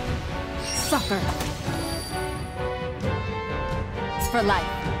 Suffer. For life.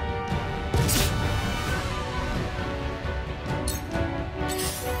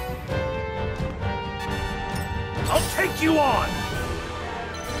 I'll take you on!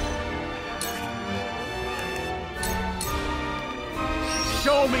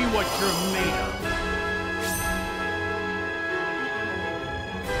 Show me what you're made of!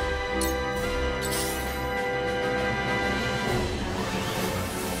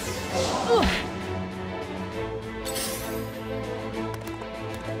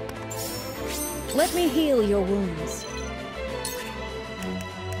 Let me heal your wounds.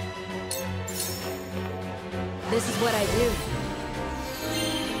 This is what I do.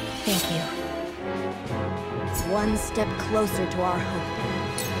 Thank you. One step closer to our hope.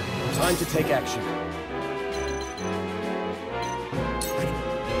 Time to take action.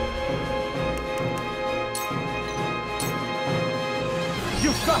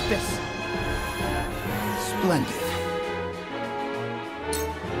 You've got this! Splendid.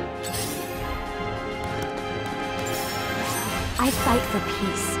 I fight for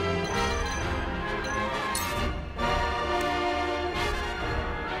peace.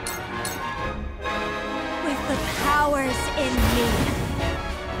 With the powers in me.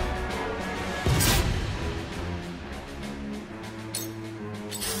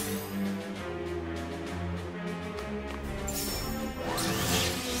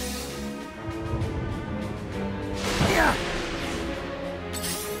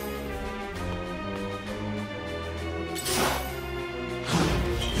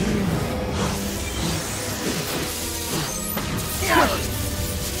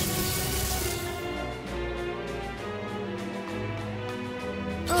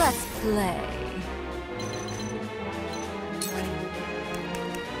 Let's play.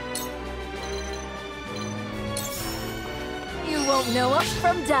 You won't know up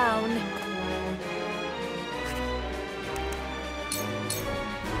from down.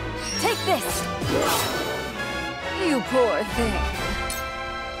 Take this! You poor thing.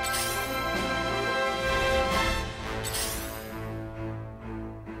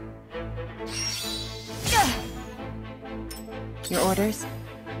 Your orders?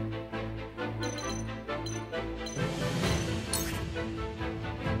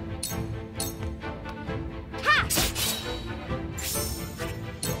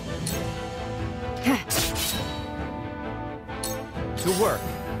 To work.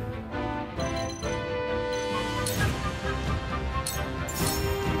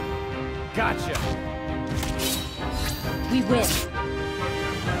 Gotcha. We win.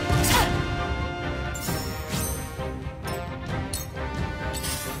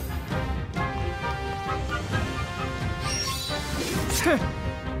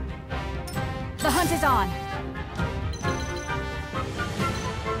 The hunt is on.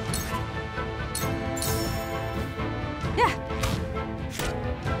 Yeah.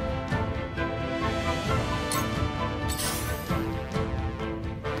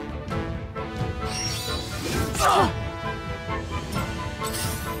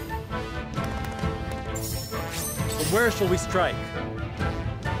 From where shall we strike?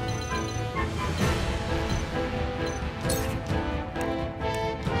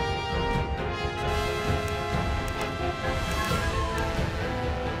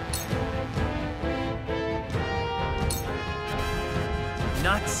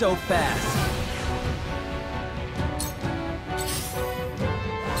 Not so fast.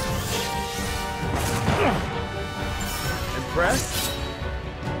 Impressed?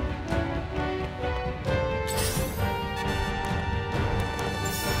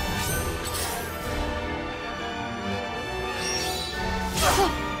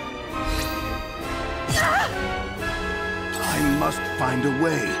 find a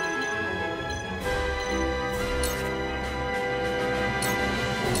way.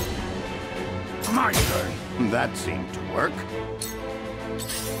 My turn. That seemed to work.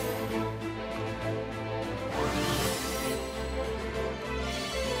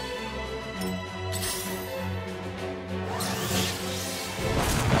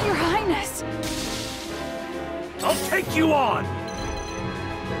 Your Highness! I'll take you on!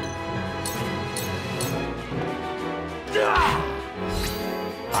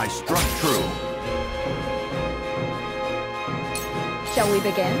 I struck true. Shall we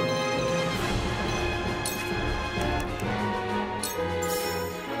begin?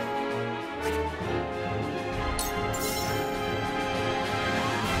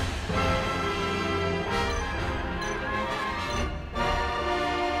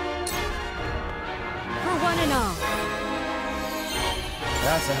 For one and all.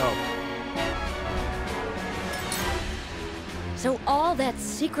 That's a help. So all that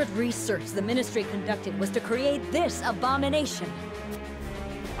secret research the Ministry conducted was to create this abomination.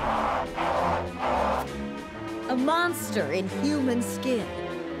 A monster in human skin.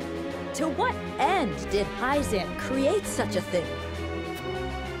 To what end did Hyzan create such a thing?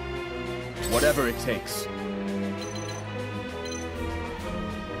 Whatever it takes.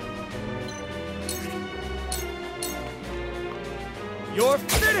 You're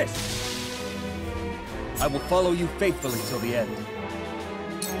finished! I will follow you faithfully till the end.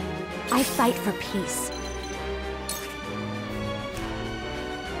 I fight for peace.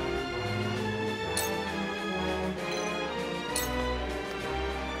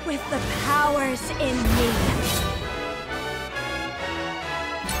 With the powers in me.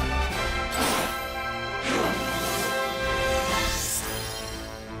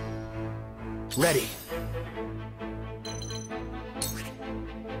 Ready.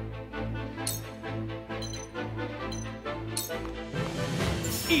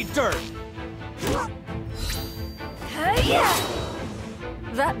 Eat dirt!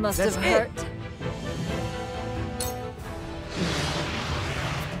 That must have hurt.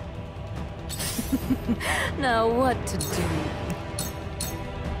 Now what to do?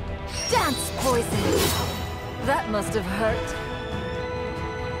 Dance poison! That must have hurt.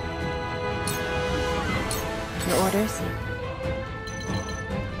 Your orders?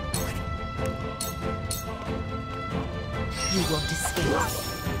 You won't escape.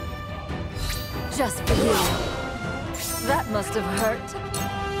 Just for you. That must have hurt.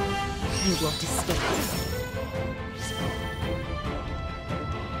 You won't escape.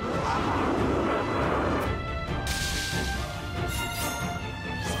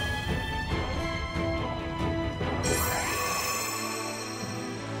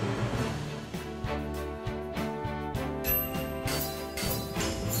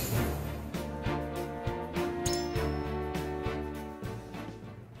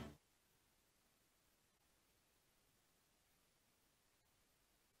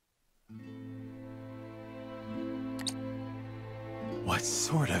 What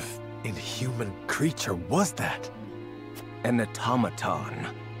sort of inhuman creature was that? An automaton,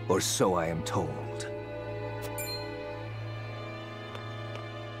 or so I am told.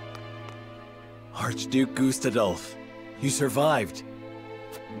 Archduke Gustadolf, you survived.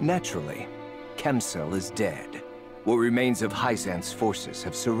 Naturally. Kemsel is dead. What remains of Hyzan's forces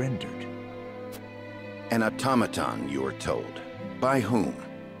have surrendered. An automaton, you were told. By whom?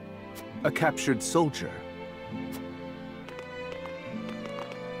 A captured soldier.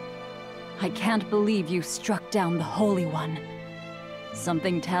 I can't believe you struck down the Holy One.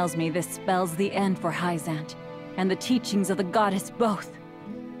 Something tells me this spells the end for Hyzan, and the teachings of the goddess both.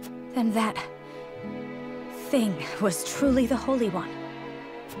 Then that thing was truly the Holy One.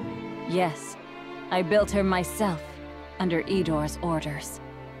 Yes, I built her myself, under Idor's orders.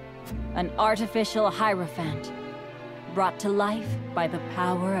 An artificial Hierophant, brought to life by the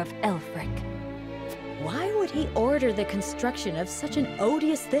power of Elfric. Why would he order the construction of such an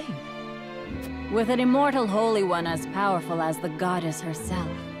odious thing? With an immortal Holy One as powerful as the goddess herself,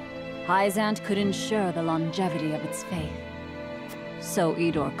 Hyzan could ensure the longevity of its faith. So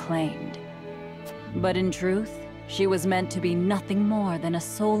Idor claimed. But in truth, she was meant to be nothing more than a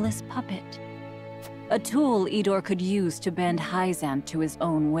soulless puppet. A tool Idor could use to bend Hyzan to his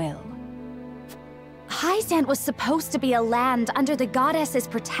own will. Hyzan was supposed to be a land under the goddess's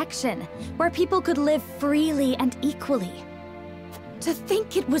protection, where people could live freely and equally. To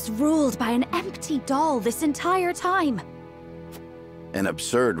think it was ruled by an empty doll this entire time. An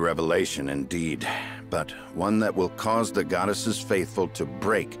absurd revelation indeed, but one that will cause the goddess's faithful to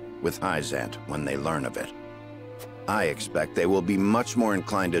break with Hyzan when they learn of it. I expect they will be much more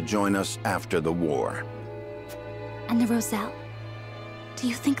inclined to join us after the war. And the Roselle? Do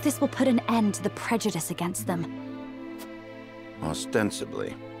you think this will put an end to the prejudice against them?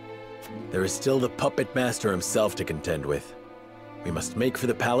 Ostensibly. There is still the puppet master himself to contend with. We must make for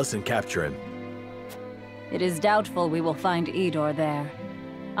the palace and capture him. It is doubtful we will find Idor there.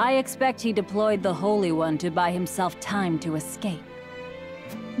 I expect he deployed the Holy One to buy himself time to escape.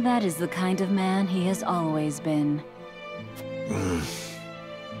 That is the kind of man he has always been.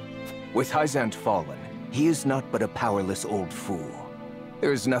 With Hyzant fallen, he is not but a powerless old fool.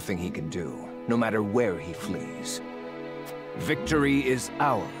 There is nothing he can do, no matter where he flees. Victory is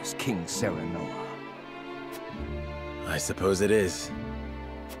ours, King Serenoa. I suppose it is.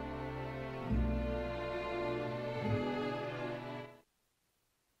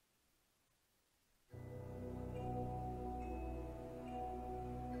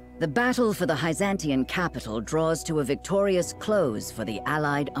 The battle for the Hyzantian capital draws to a victorious close for the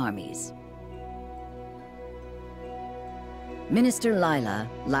Allied armies. Minister Lila,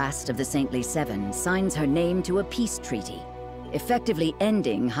 last of the Saintly Seven, signs her name to a peace treaty, effectively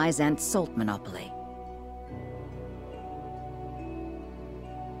ending Hyzant's salt monopoly.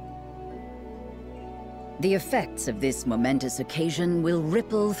 The effects of this momentous occasion will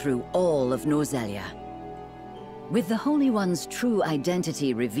ripple through all of Norzelia. With the Holy One's true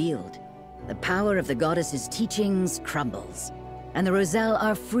identity revealed, the power of the goddess's teachings crumbles, and the Roselle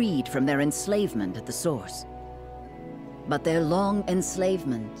are freed from their enslavement at the source. But their long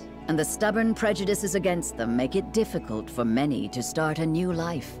enslavement and the stubborn prejudices against them make it difficult for many to start a new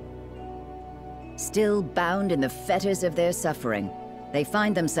life. Still bound in the fetters of their suffering, they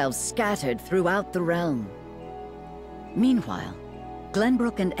find themselves scattered throughout the realm. Meanwhile,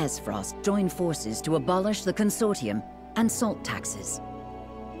 Glenbrook and Esfrost join forces to abolish the Consortium and salt taxes.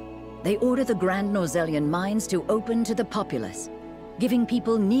 They order the Grand Norzelian mines to open to the populace, giving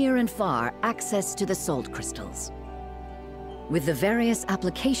people near and far access to the salt crystals. With the various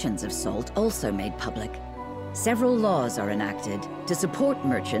applications of salt also made public, several laws are enacted to support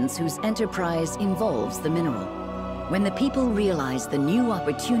merchants whose enterprise involves the mineral. When the people realize the new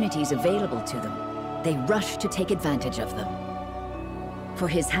opportunities available to them, they rush to take advantage of them. For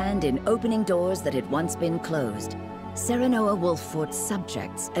his hand in opening doors that had once been closed, Serenoa Wolffort's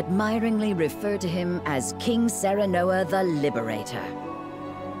subjects admiringly refer to him as King Serenoa the Liberator.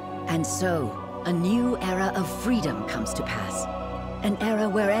 And so, a new era of freedom comes to pass. An era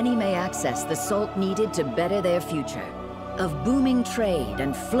where any may access the salt needed to better their future. Of booming trade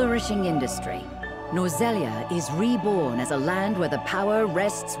and flourishing industry, Norzelia is reborn as a land where the power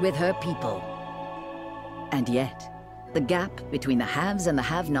rests with her people. And yet, the gap between the haves and the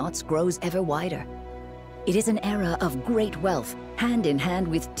have-nots grows ever wider. It is an era of great wealth, hand in hand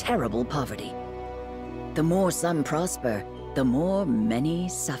with terrible poverty. The more some prosper, the more many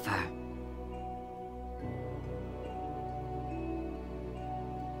suffer.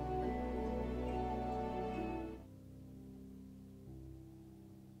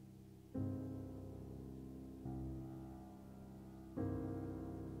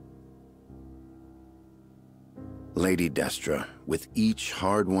 Lady Destra, with each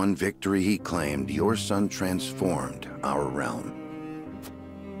hard-won victory he claimed, your son transformed our realm.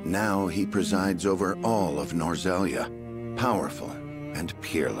 Now he presides over all of Norzelia, powerful and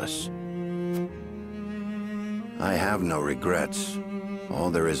peerless. I have no regrets. All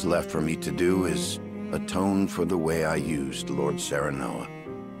there is left for me to do is atone for the way I used Lord Serenoa.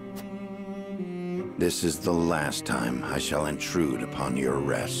 This is the last time I shall intrude upon your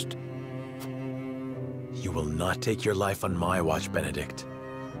rest. You will not take your life on my watch, Benedict.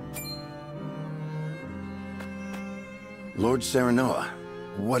 Lord Serenoa,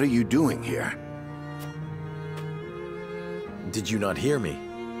 what are you doing here? Did you not hear me?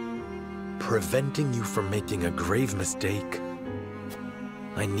 Preventing you from making a grave mistake.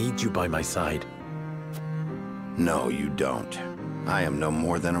 I need you by my side. No, you don't. I am no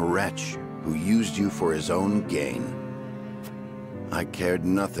more than a wretch who used you for his own gain. I cared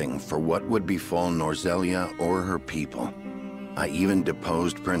nothing for what would befall Norzelia or her people. I even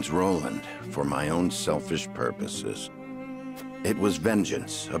deposed Prince Roland for my own selfish purposes. It was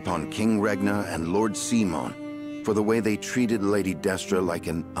vengeance upon King Regna and Lord Simon for the way they treated Lady Destra like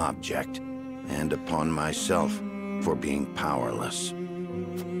an object, and upon myself for being powerless.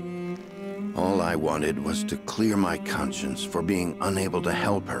 All I wanted was to clear my conscience for being unable to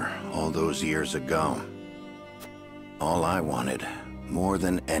help her all those years ago. All I wanted, more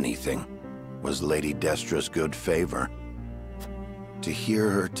than anything, was Lady Destra's good favor. To hear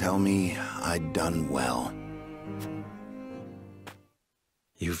her tell me I'd done well.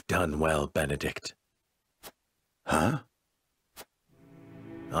 You've done well, Benedict. Huh?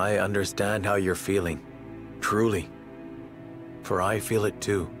 I understand how you're feeling. Truly. for I feel it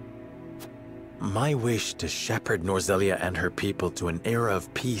too. My wish to shepherd Norzelia and her people to an era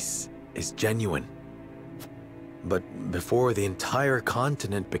of peace is genuine. But before the entire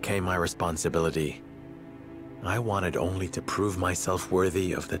continent became my responsibility, I wanted only to prove myself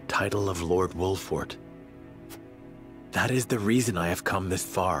worthy of the title of Lord Wolfort. That is the reason I have come this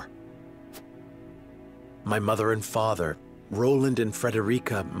far. My mother and father, Roland and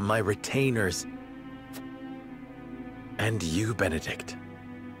Frederica, my retainers, and you, Benedict.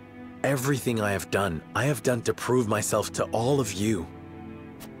 Everything I have done to prove myself to all of you.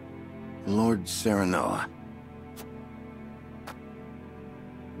 Lord Serenoa.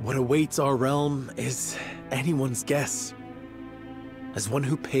 What awaits our realm is anyone's guess. As one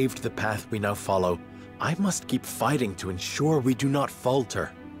who paved the path we now follow, I must keep fighting to ensure we do not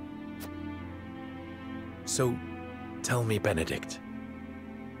falter. So, tell me, Benedict,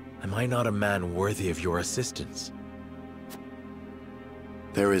 am I not a man worthy of your assistance?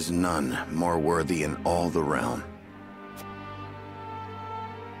 There is none more worthy in all the realm.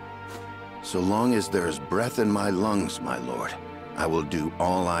 So long as there is breath in my lungs, my lord, I will do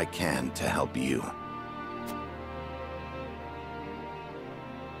all I can to help you.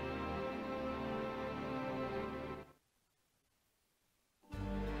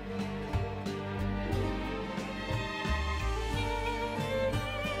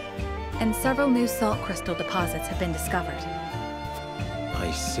 And several new salt crystal deposits have been discovered.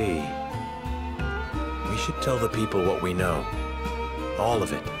 I see. We should tell the people what we know. All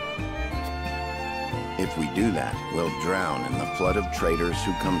of it. If we do that, we'll drown in the flood of traders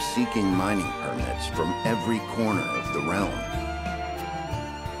who come seeking mining permits from every corner of the realm.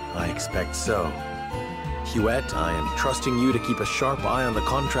 I expect so. Huette, I am trusting you to keep a sharp eye on the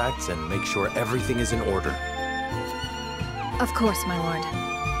contracts and make sure everything is in order. Of course, my lord.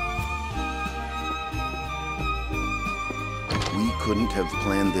 We couldn't have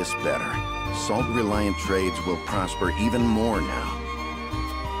planned this better. Salt-reliant trades will prosper even more now.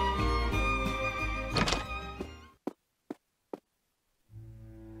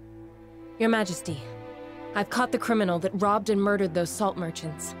 Your Majesty, I've caught the criminal that robbed and murdered those salt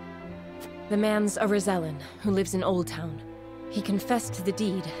merchants. The man's a Rosellan who lives in Old Town. He confessed to the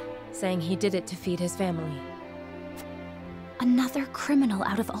deed, saying he did it to feed his family. Another criminal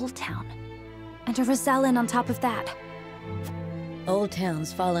out of Old Town. And a Rosellan on top of that. Old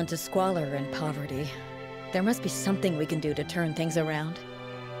Town's fallen to squalor and poverty. There must be something we can do to turn things around.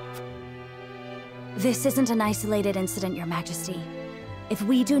 This isn't an isolated incident, Your Majesty. If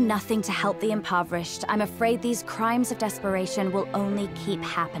we do nothing to help the impoverished, I'm afraid these crimes of desperation will only keep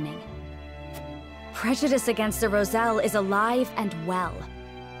happening. Prejudice against the Roselle is alive and well.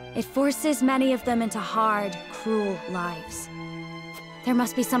 It forces many of them into hard, cruel lives. There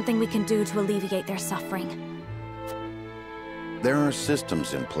must be something we can do to alleviate their suffering. There are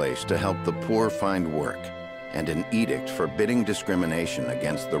systems in place to help the poor find work, and an edict forbidding discrimination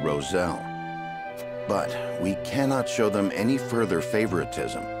against the Roselle. But we cannot show them any further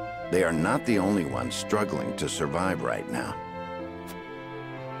favoritism. They are not the only ones struggling to survive right now.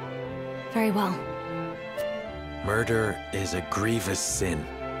 Very well. Murder is a grievous sin,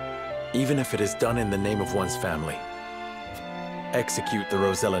 even if it is done in the name of one's family. Execute the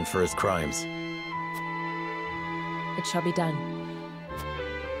Rosellan for his crimes. It shall be done.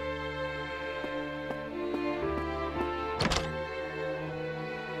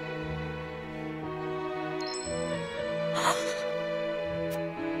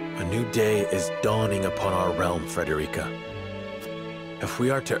 A new day is dawning upon our realm, Frederica. If we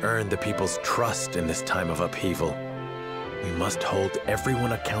are to earn the people's trust in this time of upheaval, we must hold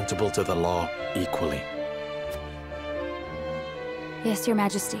everyone accountable to the law equally. Yes, Your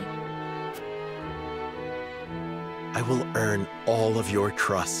Majesty. I will earn all of your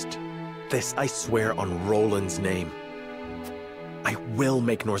trust. This I swear on Roland's name. I will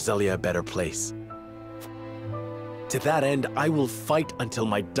make Norzelia a better place. To that end, I will fight until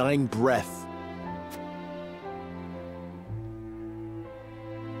my dying breath.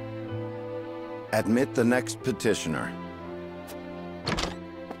 Admit the next petitioner.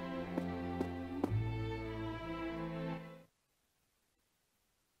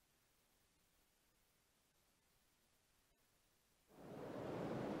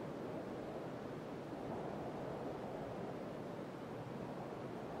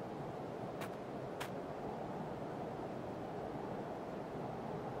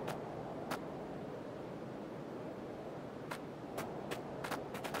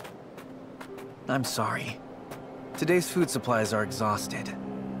 I'm sorry. Today's food supplies are exhausted.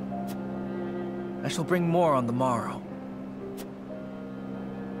 I shall bring more on the morrow.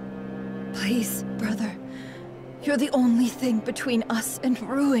 Please, brother. You're the only thing between us and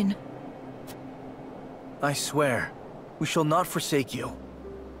ruin. I swear, we shall not forsake you.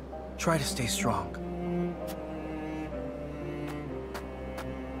 Try to stay strong.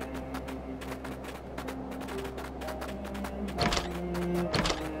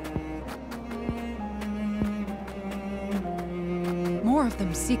 More of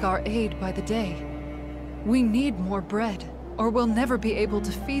them seek our aid by the day. We need more bread, or we'll never be able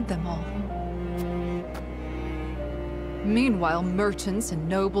to feed them all. Meanwhile, merchants and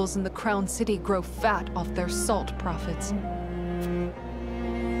nobles in the Crown City grow fat off their salt profits.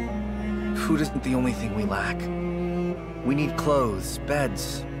 Food isn't the only thing we lack. We need clothes,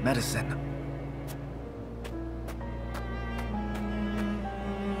 beds, medicine.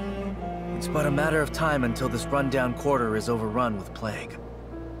 It's but a matter of time until this rundown quarter is overrun with plague.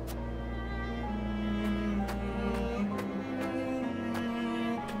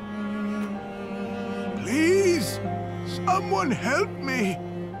 Please! Someone help me!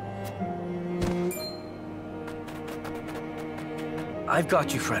 I've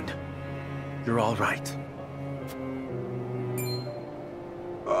got you, friend. You're all right.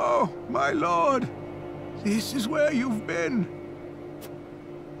 Oh, my lord! This is where you've been.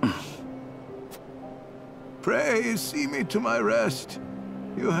 Pray see me to my rest.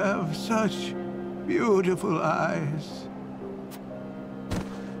 You have such beautiful eyes.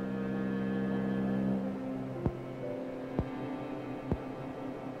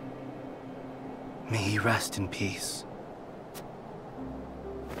 May he rest in peace.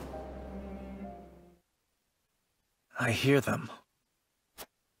 I hear them.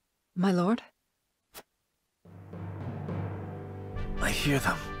 My lord? I hear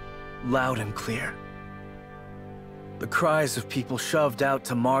them, loud and clear. The cries of people shoved out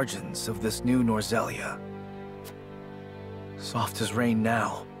to margins of this new Norzelia. Soft as rain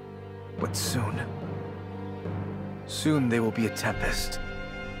now, but soon. Soon there will be a tempest.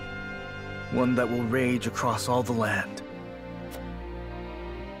 One that will rage across all the land.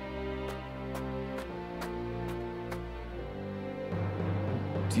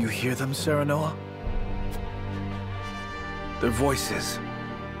 Do you hear them, Serenoa? Their voices.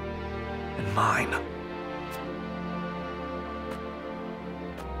 And mine.